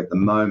big dog at the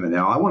moment.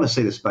 Now, I want to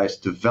see the space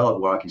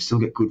develop where I can still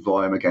get good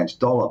volume against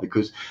dollar,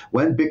 because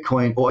when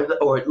Bitcoin,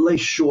 or at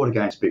least short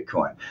against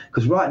Bitcoin,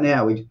 because right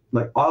now,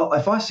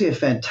 if I see a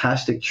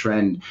fantastic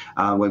trend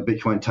when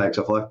Bitcoin takes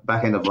off, like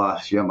back end of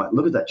last year, I'm like,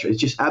 look at that trend.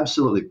 It's just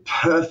absolutely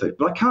perfect,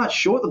 but I can't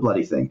short the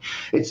bloody thing.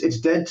 It's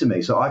dead to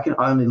me, so I can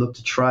only look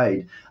to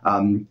trade.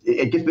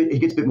 It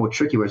gets a bit more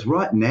tricky, whereas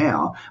right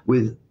now,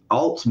 with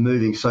alts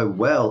moving so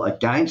well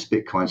against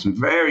Bitcoin, some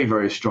very,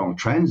 very strong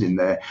trends in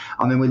there.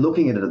 I mean, we're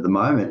looking at it at the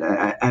moment,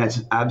 and it's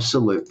an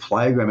absolute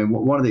playground. I mean,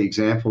 one of the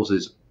examples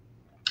is,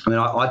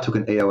 I took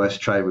an EOS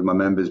trade with my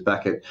members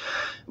back at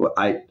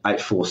 8.4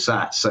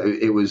 sats. So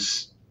it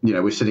was,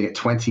 we're sitting at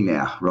 20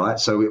 now, right?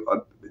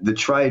 So the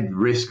trade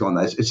risk on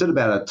those, it's at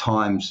about a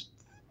times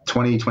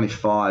 20,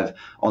 25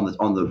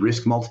 on the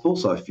risk multiple.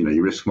 So if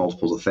your risk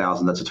multiple is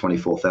 1,000, that's a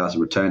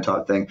 24,000 return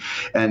type thing,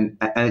 and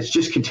it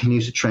just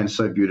continues to trend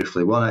so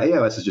beautifully. Well, now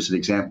EOS is just an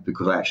example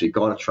because I actually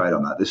got a trade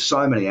on that. There's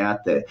so many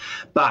out there,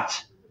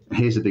 but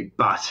here's a big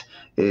but: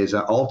 is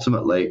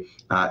ultimately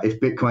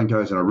if Bitcoin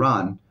goes on a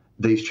run,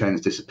 these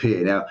trends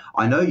disappear. Now,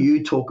 I know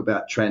you talk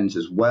about trends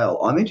as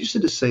well. I'm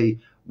interested to see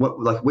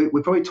what, we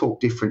probably talk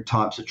different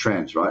types of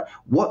trends, right?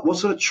 What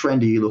sort of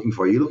trend are you looking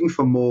for? Are you looking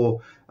for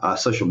more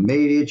social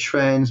media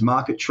trends,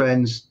 market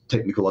trends,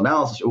 technical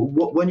analysis?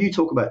 When you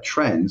talk about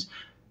trends,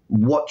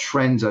 what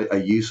trends are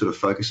you sort of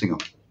focusing on?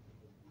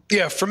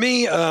 Yeah, for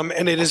me,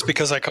 and it is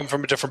because I come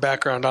from a different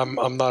background.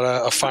 I'm not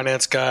a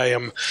finance guy.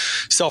 I'm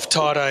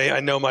self-taught. I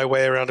know my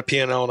way around a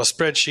P&L and a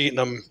spreadsheet, and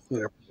I'm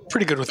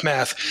pretty good with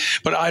math,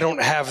 but I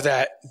don't have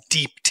that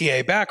deep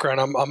TA background.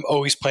 I'm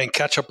always playing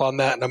catch up on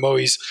that, and I'm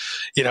always,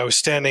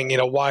 standing,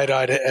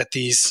 wide-eyed at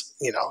these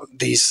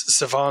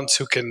savants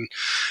who can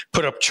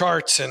put up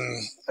charts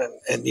and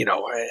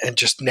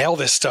just nail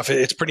this stuff.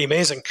 It's pretty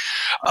amazing.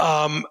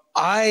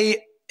 I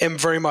am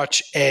very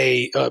much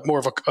more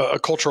of a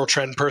cultural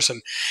trend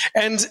person,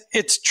 and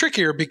it's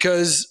trickier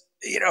because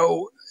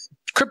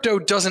crypto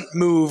doesn't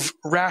move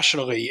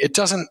rationally. It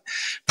doesn't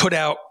put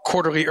out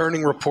quarterly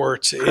earning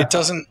reports. It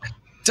doesn't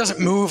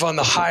move on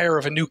the hire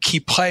of a new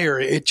key player.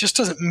 It just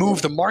doesn't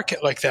move the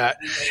market like that.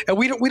 And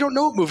we don't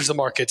know what moves the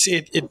markets.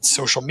 It's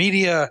social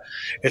media,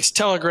 it's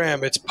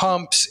Telegram, it's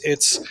pumps,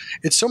 it's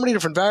so many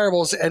different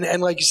variables.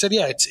 And like you said,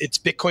 yeah, it's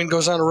Bitcoin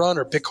goes on a run,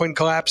 or Bitcoin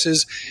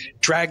collapses,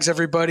 drags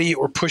everybody,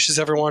 or pushes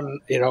everyone,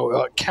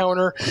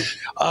 counter.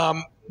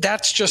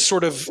 That's just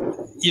sort of,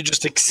 you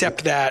just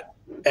accept that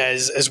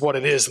as what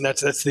it is, and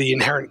that's the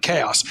inherent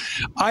chaos.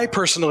 I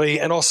personally,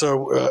 and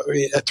also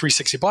at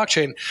 360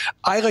 Blockchain,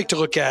 I like to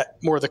look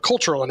at more of the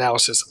cultural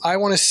analysis. I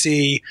want to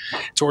see,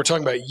 so we're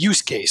talking about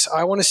use case.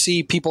 I want to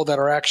see people that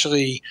are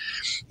actually,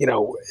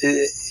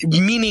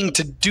 meaning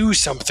to do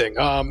something.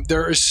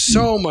 There is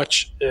so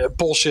much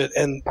bullshit,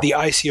 and the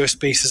ICO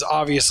space is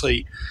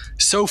obviously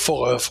so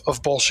full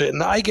of bullshit.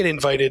 And I get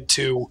invited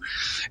to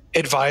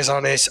advise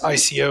on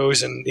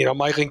ICOs, and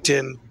my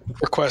LinkedIn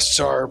requests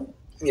are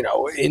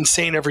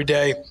insane every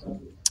day,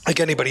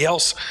 like anybody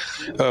else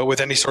with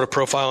any sort of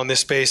profile in this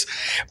space.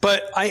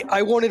 But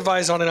I won't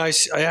advise on an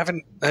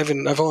ICO.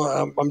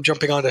 I'm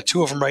jumping onto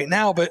two of them right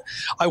now, but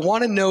I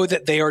want to know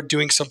that they are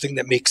doing something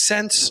that makes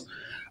sense.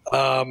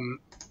 I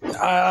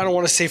don't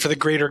want to say for the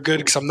greater good,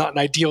 because I'm not an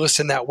idealist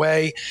in that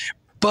way,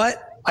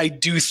 but I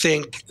do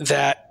think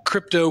that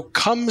crypto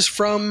comes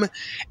from,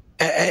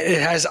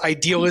 it has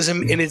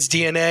idealism in its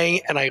DNA,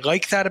 and I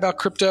like that about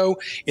crypto,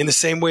 in the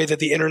same way that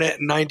the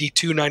internet in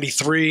 92,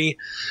 93,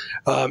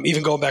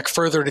 even going back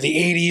further to the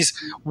 80s,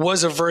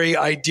 was a very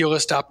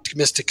idealist,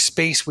 optimistic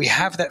space. We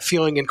have that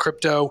feeling in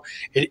crypto.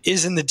 It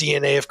is in the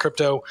DNA of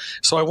crypto.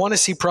 So I want to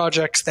see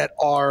projects that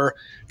are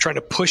trying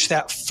to push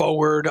that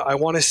forward. I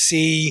want to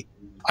see,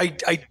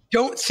 I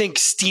don't think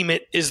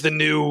Steemit is the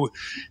new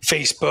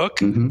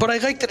Facebook, but I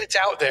like that it's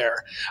out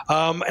there.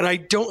 And I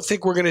don't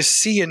think we're going to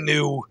see a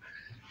new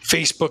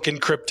Facebook in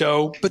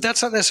crypto, but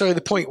that's not necessarily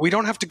the point. We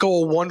don't have to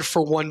go a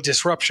one-for-one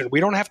disruption.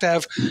 We don't have to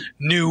have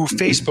new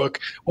Facebook.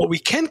 What we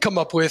can come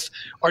up with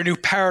are new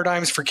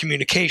paradigms for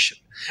communication.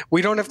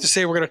 We don't have to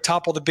say we're going to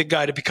topple the big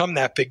guy to become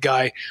that big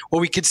guy. What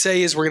we could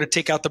say is we're going to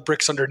take out the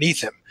bricks underneath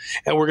him,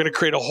 and we're going to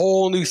create a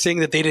whole new thing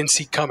that they didn't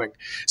see coming.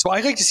 So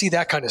I like to see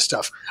that kind of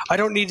stuff. I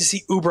don't need to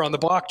see Uber on the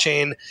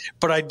blockchain,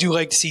 but I do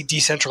like to see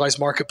decentralized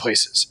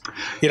marketplaces.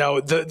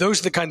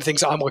 Those are the kind of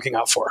things I'm looking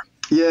out for.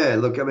 Yeah,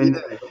 look, I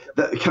mean,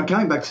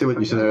 coming back to what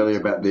you said earlier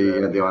about the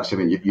ICO, I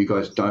mean, you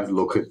guys don't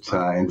look at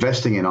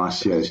investing in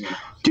ICOs.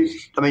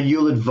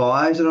 You'll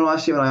advise on an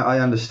ICO, and I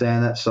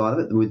understand that side of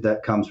it. With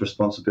that comes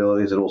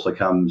responsibilities. It also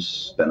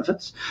comes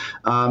benefits.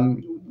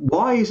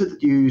 Why is it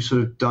that you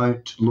sort of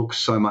don't look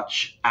so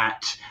much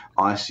at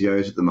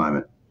ICOs at the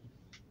moment?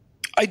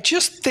 I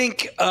just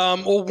think,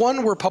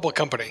 one, we're a public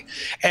company,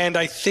 and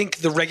I think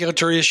the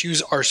regulatory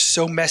issues are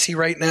so messy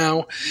right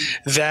now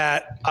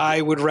that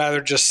I would rather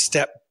just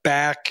step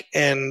back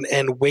and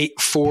wait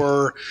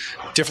for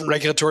different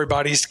regulatory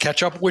bodies to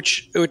catch up,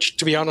 which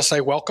to be honest, I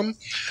welcome.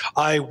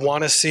 I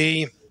want to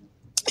see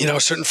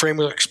certain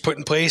frameworks put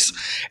in place.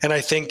 And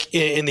I think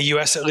in the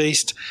U.S. at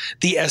least,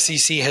 the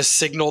SEC has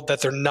signaled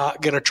that they're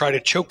not going to try to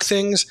choke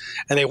things,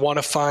 and they want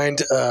to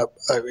find a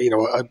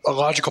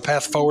logical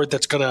path forward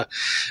that's going to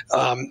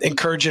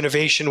encourage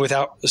innovation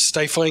without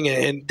stifling,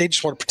 and they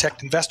just want to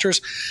protect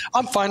investors.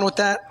 I'm fine with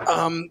that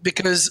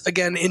because,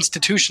 again,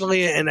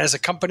 institutionally and as a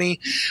company,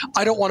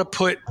 I don't want to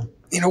put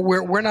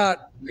we're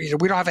not, we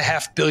don't have a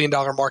 $500 million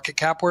market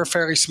cap. We're a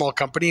fairly small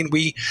company, and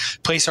we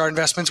place our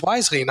investments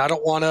wisely. And I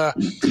don't want to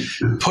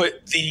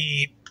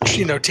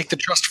take the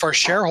trust of our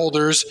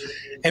shareholders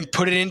and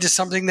put it into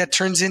something that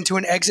turns into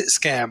an exit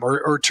scam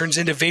or turns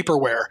into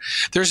vaporware.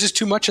 There's just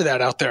too much of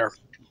that out there.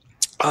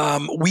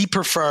 We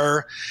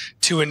prefer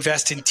to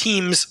invest in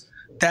teams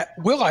that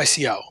will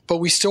ICO, but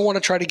we still want to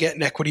try to get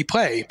an equity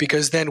play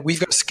because then we've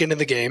got skin in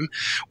the game.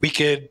 We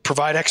could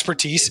provide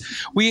expertise.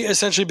 We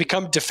essentially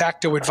become de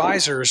facto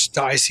advisors to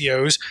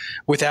ICOs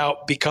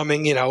without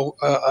becoming,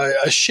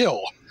 a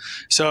shill.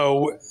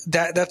 So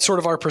that's sort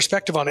of our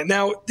perspective on it.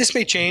 Now, this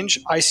may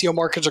change. ICO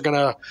markets are going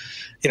to,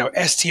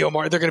 STO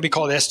market, they're going to be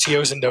called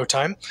STOs in no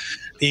time.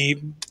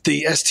 The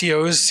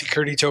STOs,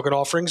 security token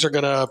offerings, are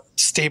going to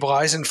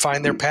stabilize and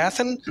find their path,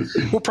 and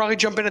we'll probably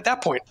jump in at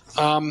that point.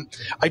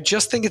 I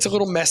just think it's a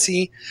little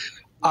messy.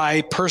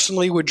 I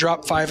personally would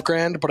drop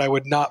 $5,000, but I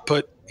would not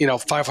put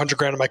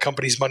 $500,000 of my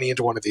company's money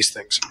into one of these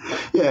things.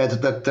 Yeah,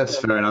 that's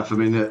fair enough. I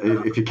mean,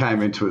 if you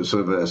came into it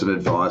sort of as an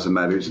advisor,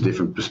 maybe it's a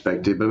different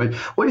perspective. But I mean,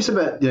 what you said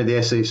about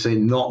the SEC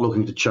not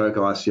looking to choke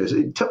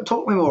ICOs,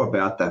 talk me more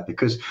about that,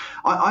 because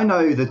I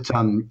know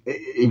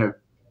that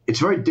it's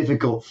very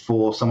difficult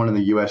for someone in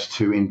the US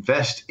to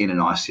invest in an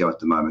ICO at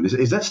the moment.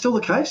 Is that still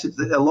the case?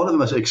 A lot of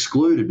them are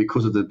excluded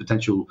because of the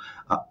potential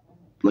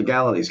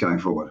legalities going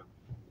forward.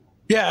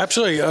 Yeah,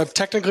 absolutely.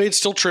 Technically, it's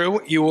still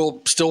true. You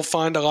will still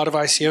find a lot of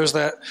ICOs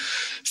that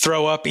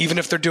throw up, even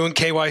if they're doing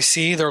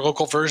KYC, their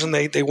local version,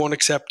 they won't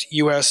accept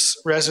U.S.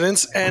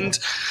 residents. And,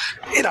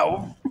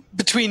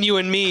 between you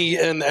and me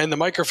and the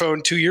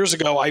microphone 2 years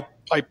ago, I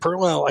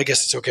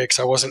guess it's okay because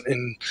I wasn't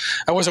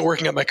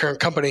working at my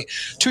current company.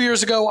 2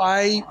 years ago,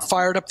 I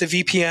fired up the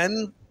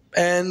VPN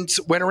and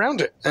went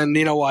around it. And,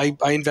 I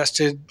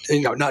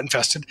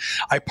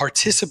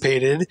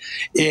participated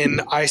in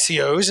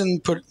ICOs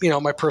and put,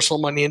 my personal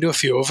money into a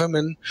few of them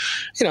and,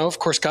 of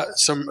course got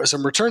some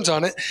returns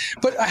on it,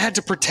 but I had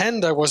to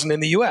pretend I wasn't in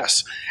the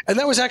US. And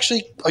that was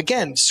actually,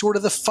 again, sort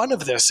of the fun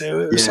of this.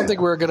 It was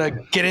something we're going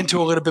to get into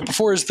a little bit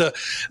before is the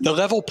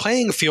level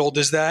playing field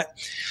is that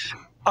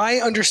I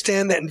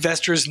understand that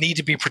investors need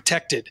to be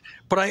protected,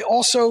 but I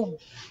also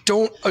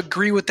don't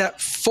agree with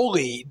that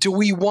fully. Do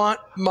we want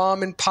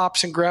mom and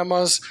pops and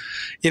grandmas,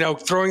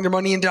 throwing their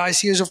money into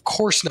ICOs? Of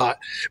course not.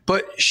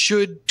 But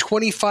should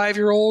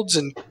 25-year-olds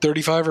and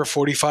 35 or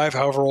 45,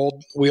 however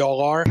old we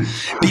all are,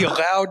 be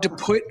allowed to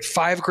put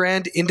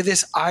 $5,000 into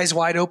this eyes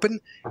wide open?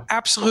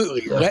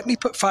 Absolutely. Let me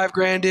put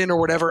 $5,000 in or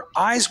whatever,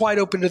 eyes wide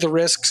open to the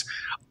risks.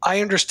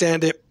 I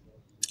understand it.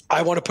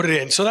 I want to put it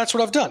in. So that's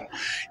what I've done.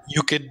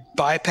 You could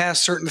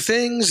bypass certain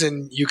things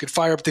and you could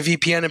fire up the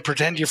VPN and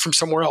pretend you're from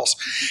somewhere else.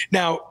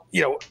 Now,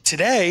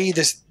 today,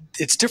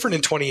 it's different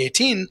in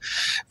 2018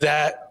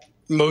 that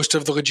most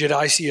of the legit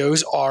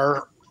ICOs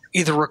are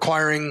either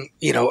requiring,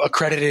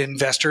 accredited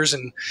investors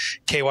and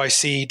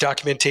KYC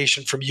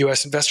documentation from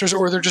U.S. investors,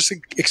 or they're just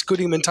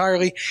excluding them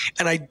entirely.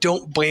 And I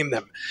don't blame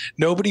them.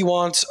 Nobody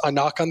wants a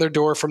knock on their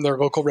door from their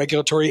local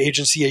regulatory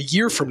agency a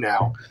year from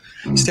now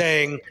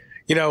saying,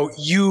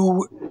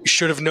 you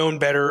should have known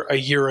better a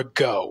year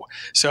ago.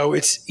 So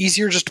it's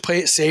easier just to play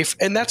it safe.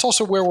 And that's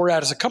also where we're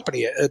at as a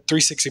company at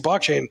 360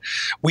 Blockchain.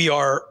 We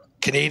are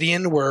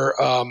Canadian. We're,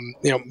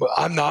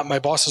 I'm not, my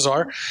bosses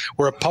are.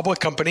 We're a public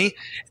company.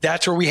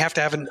 That's where we have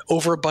to have an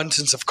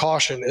overabundance of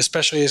caution,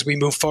 especially as we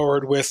move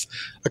forward with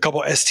a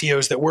couple of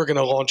STOs that we're going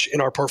to launch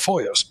in our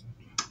portfolios.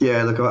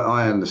 Yeah, look,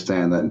 I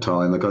understand that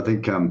entirely. Look, I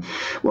think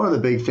one of the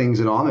big things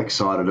that I'm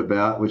excited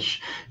about,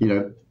 which,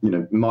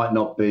 might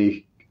not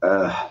be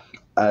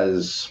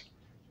as,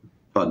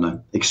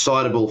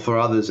 excitable for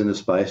others in the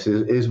space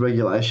is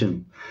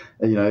regulation.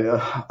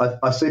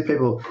 I see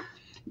people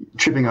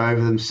tripping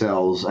over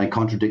themselves and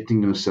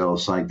contradicting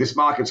themselves, saying this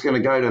market's going to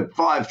go to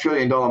 $5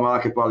 trillion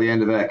market by the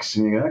end of X.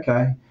 And you go,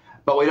 okay,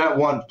 but we don't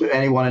want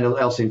anyone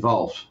else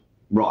involved.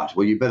 Right.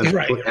 Well, you better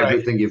put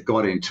everything you've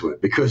got into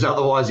it, because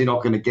otherwise you're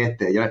not going to get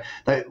there.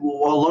 A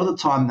lot of the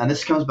time, and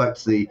this comes back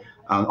to the,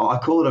 I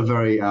call it a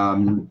very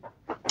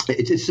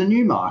it's a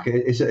new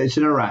market. It's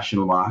an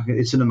irrational market.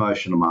 It's an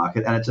emotional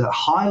market, and it's a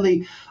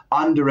highly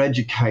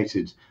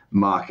undereducated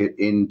market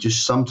in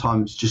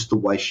sometimes the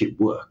way shit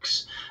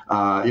works. You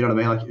know what I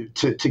mean? Like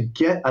to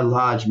get a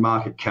large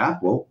market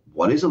cap, well,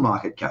 what is a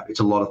market cap?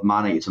 It's a lot of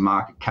money. It's a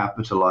market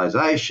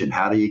capitalization.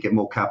 How do you get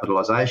more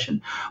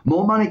capitalization?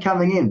 More money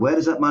coming in. Where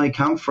does that money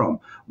come from?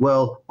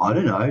 Well, I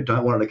don't know.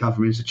 Don't want it to come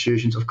from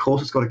institutions. Of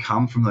course, it's got to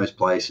come from those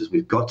places.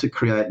 We've got to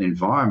create an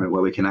environment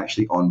where we can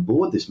actually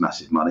onboard this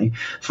massive money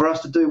for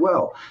us to do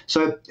well.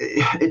 So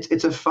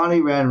it's a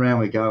funny round and round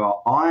we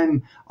go.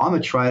 I'm a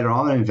trader.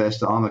 I'm an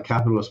investor. I'm a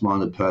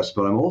capitalist-minded person,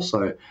 but I'm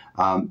also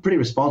pretty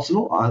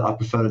responsible. I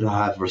prefer to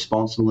have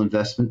responsible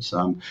investments.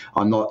 I'm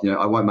not,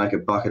 I won't make a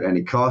buck at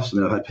any cost. I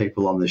mean, I've had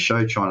people on this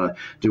show trying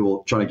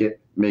to get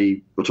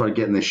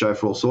in this show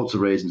for all sorts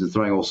of reasons and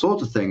throwing all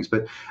sorts of things.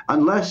 But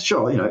unless,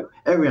 sure,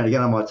 every now and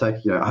again I might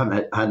take, I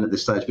haven't had it at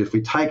this stage, but if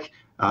we take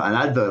an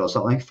advert or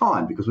something,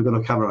 fine, because we're going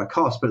to cover our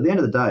costs. But at the end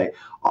of the day,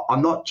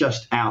 I'm not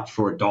just out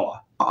for a dollar.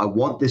 I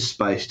want this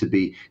space to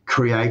be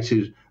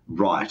created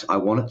right. I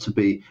want it to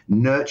be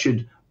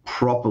nurtured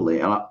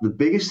properly. And the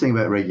biggest thing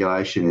about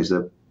regulation is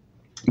that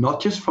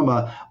not just from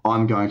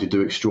I'm going to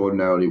do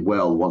extraordinarily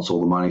well once all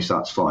the money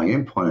starts flowing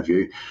in point of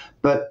view,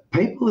 but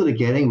people that are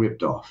getting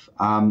ripped off.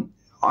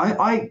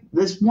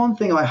 There's one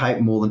thing I hate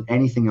more than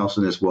anything else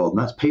in this world,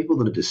 and that's people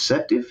that are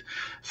deceptive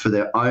for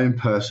their own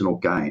personal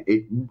gain.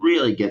 It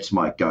really gets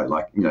my goat.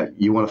 Like,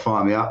 you want to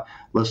fire me up?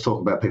 Let's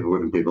talk about people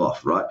ripping people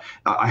off, right?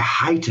 I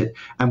hate it.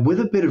 And with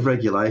a bit of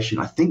regulation,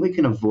 I think we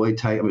can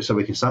so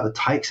we can start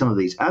to take some of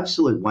these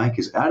absolute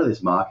wankers out of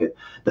this market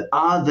that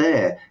are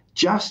there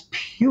just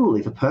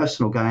purely for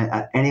personal gain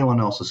at anyone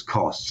else's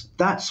costs.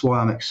 That's why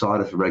I'm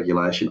excited for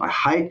regulation. I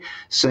hate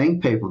seeing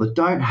people that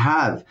don't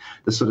have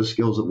the sort of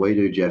skills that we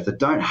do, Jeff, that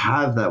don't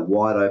have that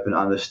wide open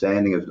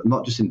understanding of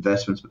not just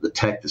investments, but the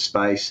tech, the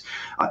space.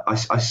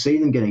 I see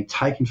them getting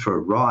taken for a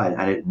ride,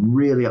 and it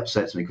really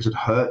upsets me because it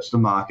hurts the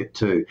market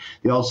too.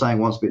 The old saying,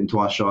 once bitten,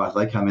 twice shy. If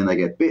they come in, they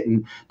get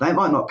bitten. They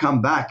might not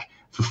come back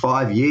for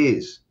 5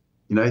 years.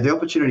 The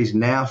opportunity is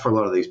now for a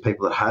lot of these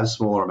people that have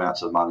smaller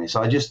amounts of money.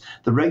 So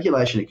the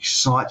regulation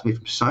excites me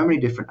from so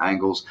many different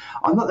angles.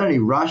 I'm not in any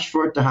rush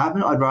for it to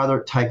happen. I'd rather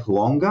it take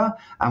longer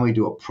and we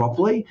do it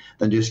properly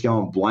than just go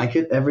and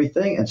blanket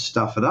everything and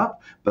stuff it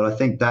up. But I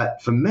think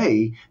that, for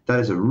me,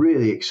 that is a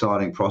really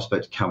exciting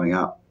prospect coming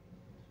up.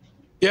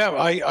 Yeah,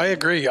 I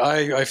agree.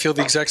 I feel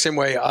the exact same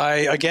way.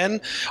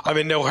 I'm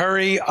in no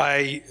hurry.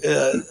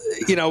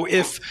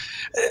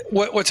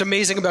 What's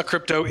amazing about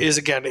crypto is,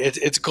 again,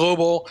 it's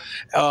global.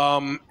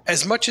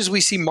 As much as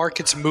we see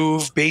markets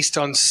move based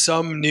on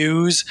some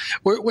news,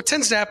 what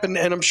tends to happen,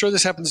 and I'm sure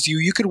this happens to you,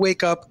 you could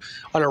wake up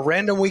on a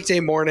random weekday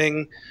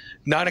morning,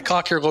 9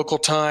 o'clock your local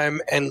time,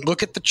 and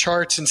look at the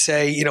charts and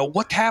say,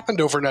 what happened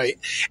overnight?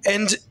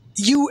 And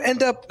you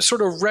end up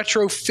sort of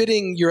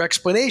retrofitting your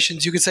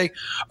explanations. You could say,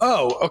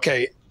 oh,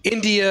 okay,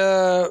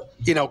 India,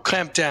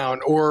 clamped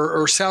down,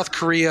 or South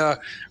Korea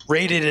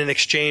raided an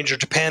exchange, or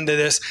Japan did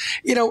this,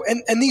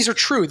 and these are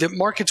true, that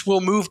markets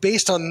will move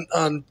based on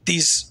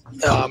these,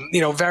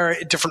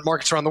 very different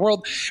markets around the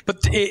world, but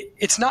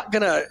it's not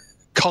going to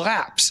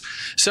collapse.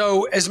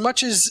 So as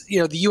much as,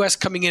 the U.S.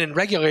 coming in and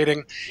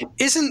regulating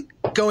isn't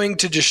going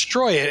to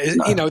destroy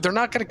it, they're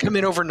not going to come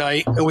in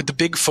overnight with the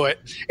big foot.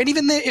 And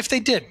even if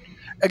they did,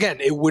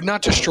 again, it would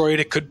not destroy it.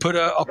 It could put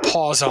a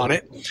pause on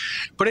it,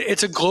 but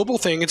it's a global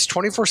thing. It's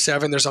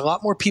 24/7. There's a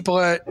lot more people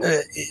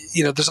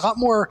there's a lot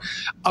more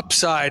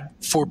upside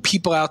for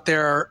people out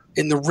there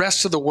in the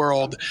rest of the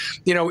world.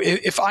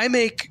 If I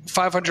make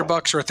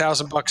 $500 or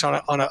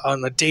 $1,000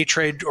 on a day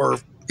trade, or,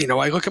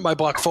 I look at my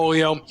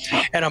Blockfolio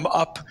and I'm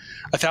up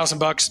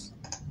 $1,000,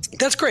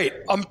 that's great.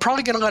 I'm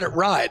probably going to let it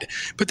ride,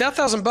 but that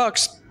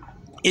 $1,000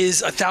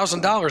 is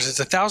 $1,000. It's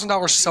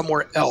 $1,000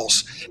 somewhere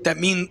else.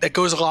 That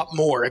goes a lot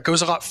more. It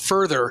goes a lot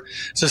further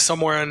to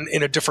somewhere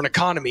in a different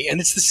economy, and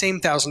it's the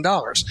same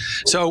 $1,000.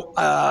 So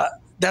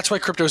that's why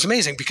crypto is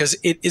amazing, because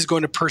it is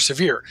going to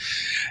persevere.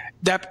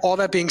 All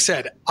that being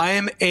said, I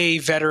am a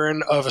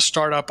veteran of a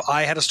startup.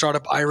 I had a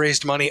startup. I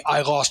raised money.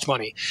 I lost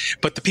money.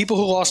 But the people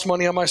who lost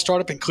money on my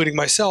startup, including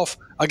myself,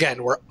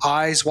 again, were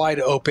eyes wide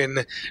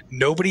open.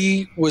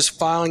 Nobody was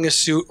filing a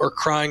suit or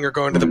crying or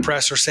going to the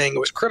press or saying it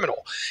was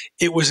criminal.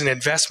 It was an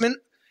investment.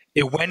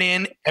 It went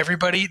in.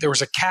 There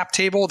was a cap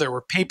table. There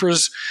were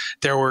papers.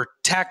 There were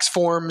tax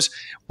forms.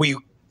 We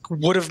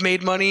would have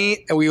made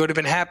money and we would have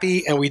been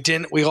happy, and we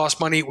didn't. We lost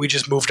money. We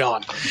just moved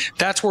on.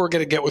 That's what we're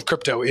going to get with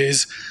crypto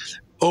is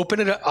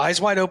open it up,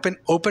 eyes wide open,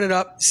 open it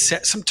up,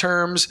 set some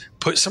terms,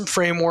 put some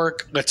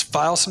framework. Let's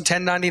file some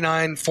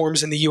 1099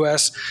 forms in the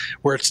U.S.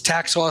 where it's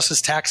tax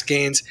losses, tax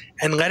gains,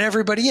 and let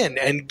everybody in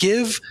and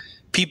give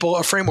people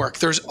a framework.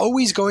 There's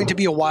always going to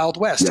be a Wild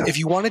West. Yeah. If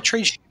you want to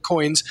trade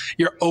shitcoins,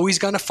 you're always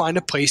going to find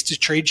a place to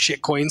trade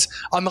shitcoins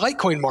on the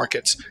Litecoin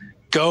markets.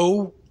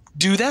 Go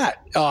do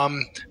that.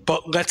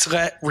 but let's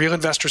let real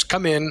investors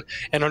come in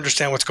and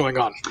understand what's going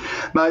on.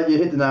 Mate, you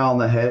hit the nail on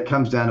the head. It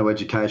comes down to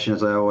education,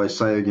 as I always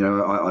say. You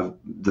know,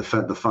 the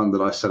fund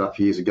that I set up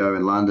years ago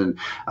in London,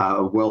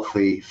 a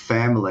wealthy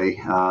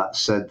family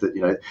said that,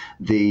 you know,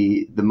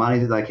 the money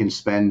that they can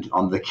spend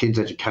on the kids'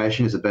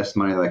 education is the best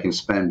money they can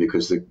spend,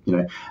 because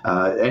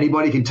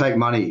anybody can take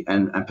money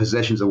and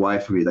possessions away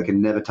from you. They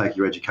can never take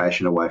your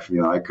education away from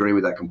you. I agree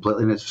with that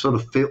completely, and it sort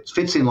of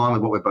fits in line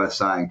with what we're both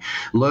saying.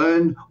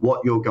 Learn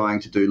what you're going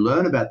to do.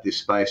 Learn about this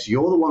space.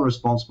 You're the one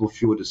responsible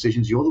for your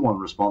decisions. You're the one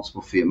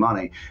responsible for your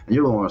money, and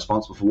you're the one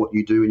responsible for what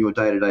you do in your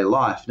day-to-day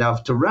life. Now,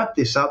 to wrap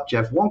this up,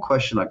 Jeff, one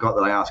question I got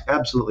that I ask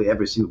absolutely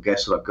every single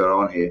guest that I've got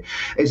on here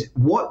is,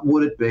 what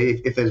would it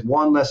be if there's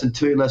one lesson,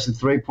 2 lessons,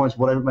 3 points,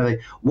 whatever it may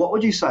be, what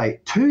would you say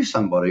to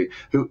somebody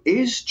who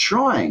is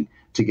trying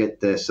to get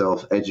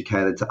themselves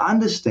educated, to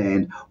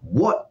understand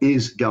what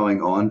is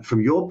going on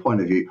from your point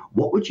of view?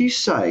 What would you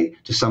say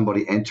to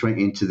somebody entering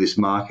into this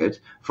market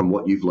from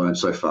what you've learned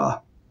so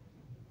far?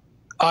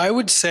 I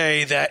would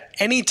say that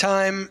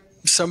anytime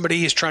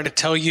somebody is trying to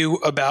tell you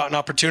about an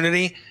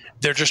opportunity,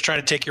 they're just trying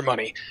to take your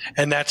money.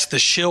 And that's the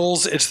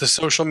shills. It's the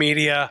social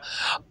media.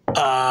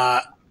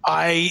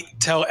 I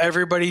tell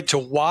everybody to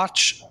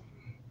watch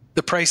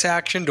the price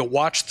action, to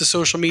watch the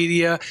social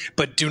media,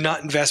 but do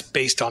not invest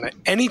based on it.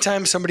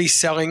 Anytime somebody's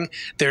selling,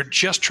 they're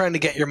just trying to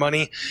get your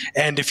money.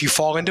 And if you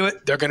fall into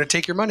it, they're going to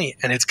take your money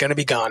and it's going to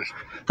be gone.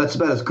 That's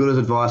about as good as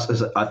advice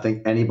as I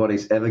think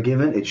anybody's ever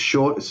given. It's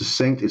short, it's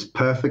succinct, it's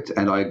perfect,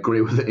 and I agree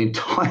with it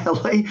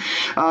entirely.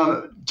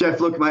 Jeff,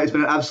 look, mate, it's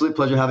been an absolute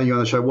pleasure having you on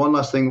the show. One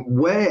last thing,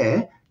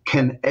 where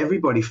can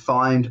everybody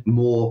find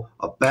more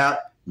about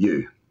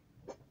you?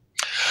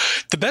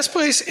 The best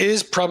place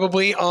is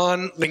probably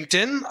on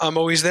LinkedIn. I'm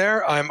always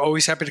there. I'm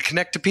always happy to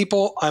connect to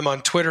people. I'm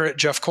on Twitter at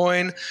Jeff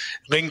Koyen,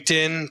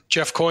 LinkedIn,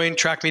 Jeff Koyen.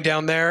 Track me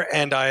down there,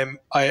 and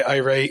I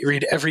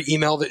read every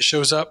email that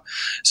shows up.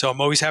 So I'm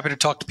always happy to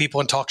talk to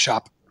people and talk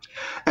shop.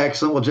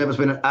 Excellent. Well, Jeff, it's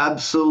been an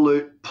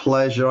absolute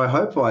pleasure. I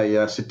hope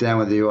I sit down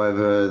with you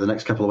over the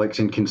next couple of weeks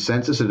in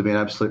consensus. It'll be an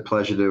absolute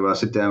pleasure to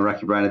sit down and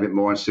rack your brain a bit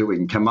more and see what we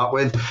can come up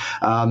with.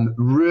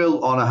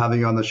 Real honor having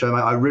you on the show,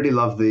 mate. I really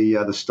love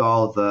the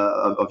style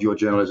of your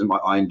journalism.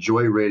 I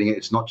enjoy reading it.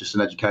 It's not just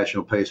an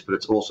educational piece, but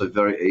it's also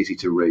very easy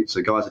to read.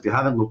 So, guys, if you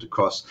haven't looked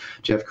across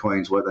Jeff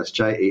Koyen's work, that's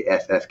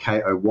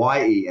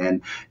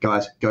Jeffkoyen.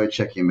 Guys, go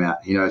check him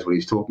out. He knows what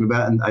he's talking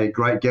about, and a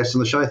great guest on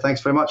the show.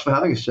 Thanks very much for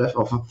having us, Jeff,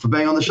 or for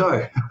being on the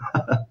show.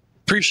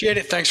 Appreciate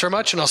it. Thanks very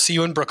much, and I'll see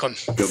you in Brooklyn.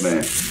 Good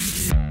man.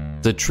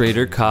 The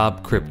Trader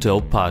Cobb Crypto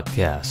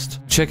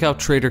Podcast. Check out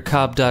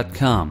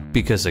TraderCobb.com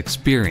because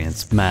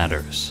experience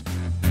matters.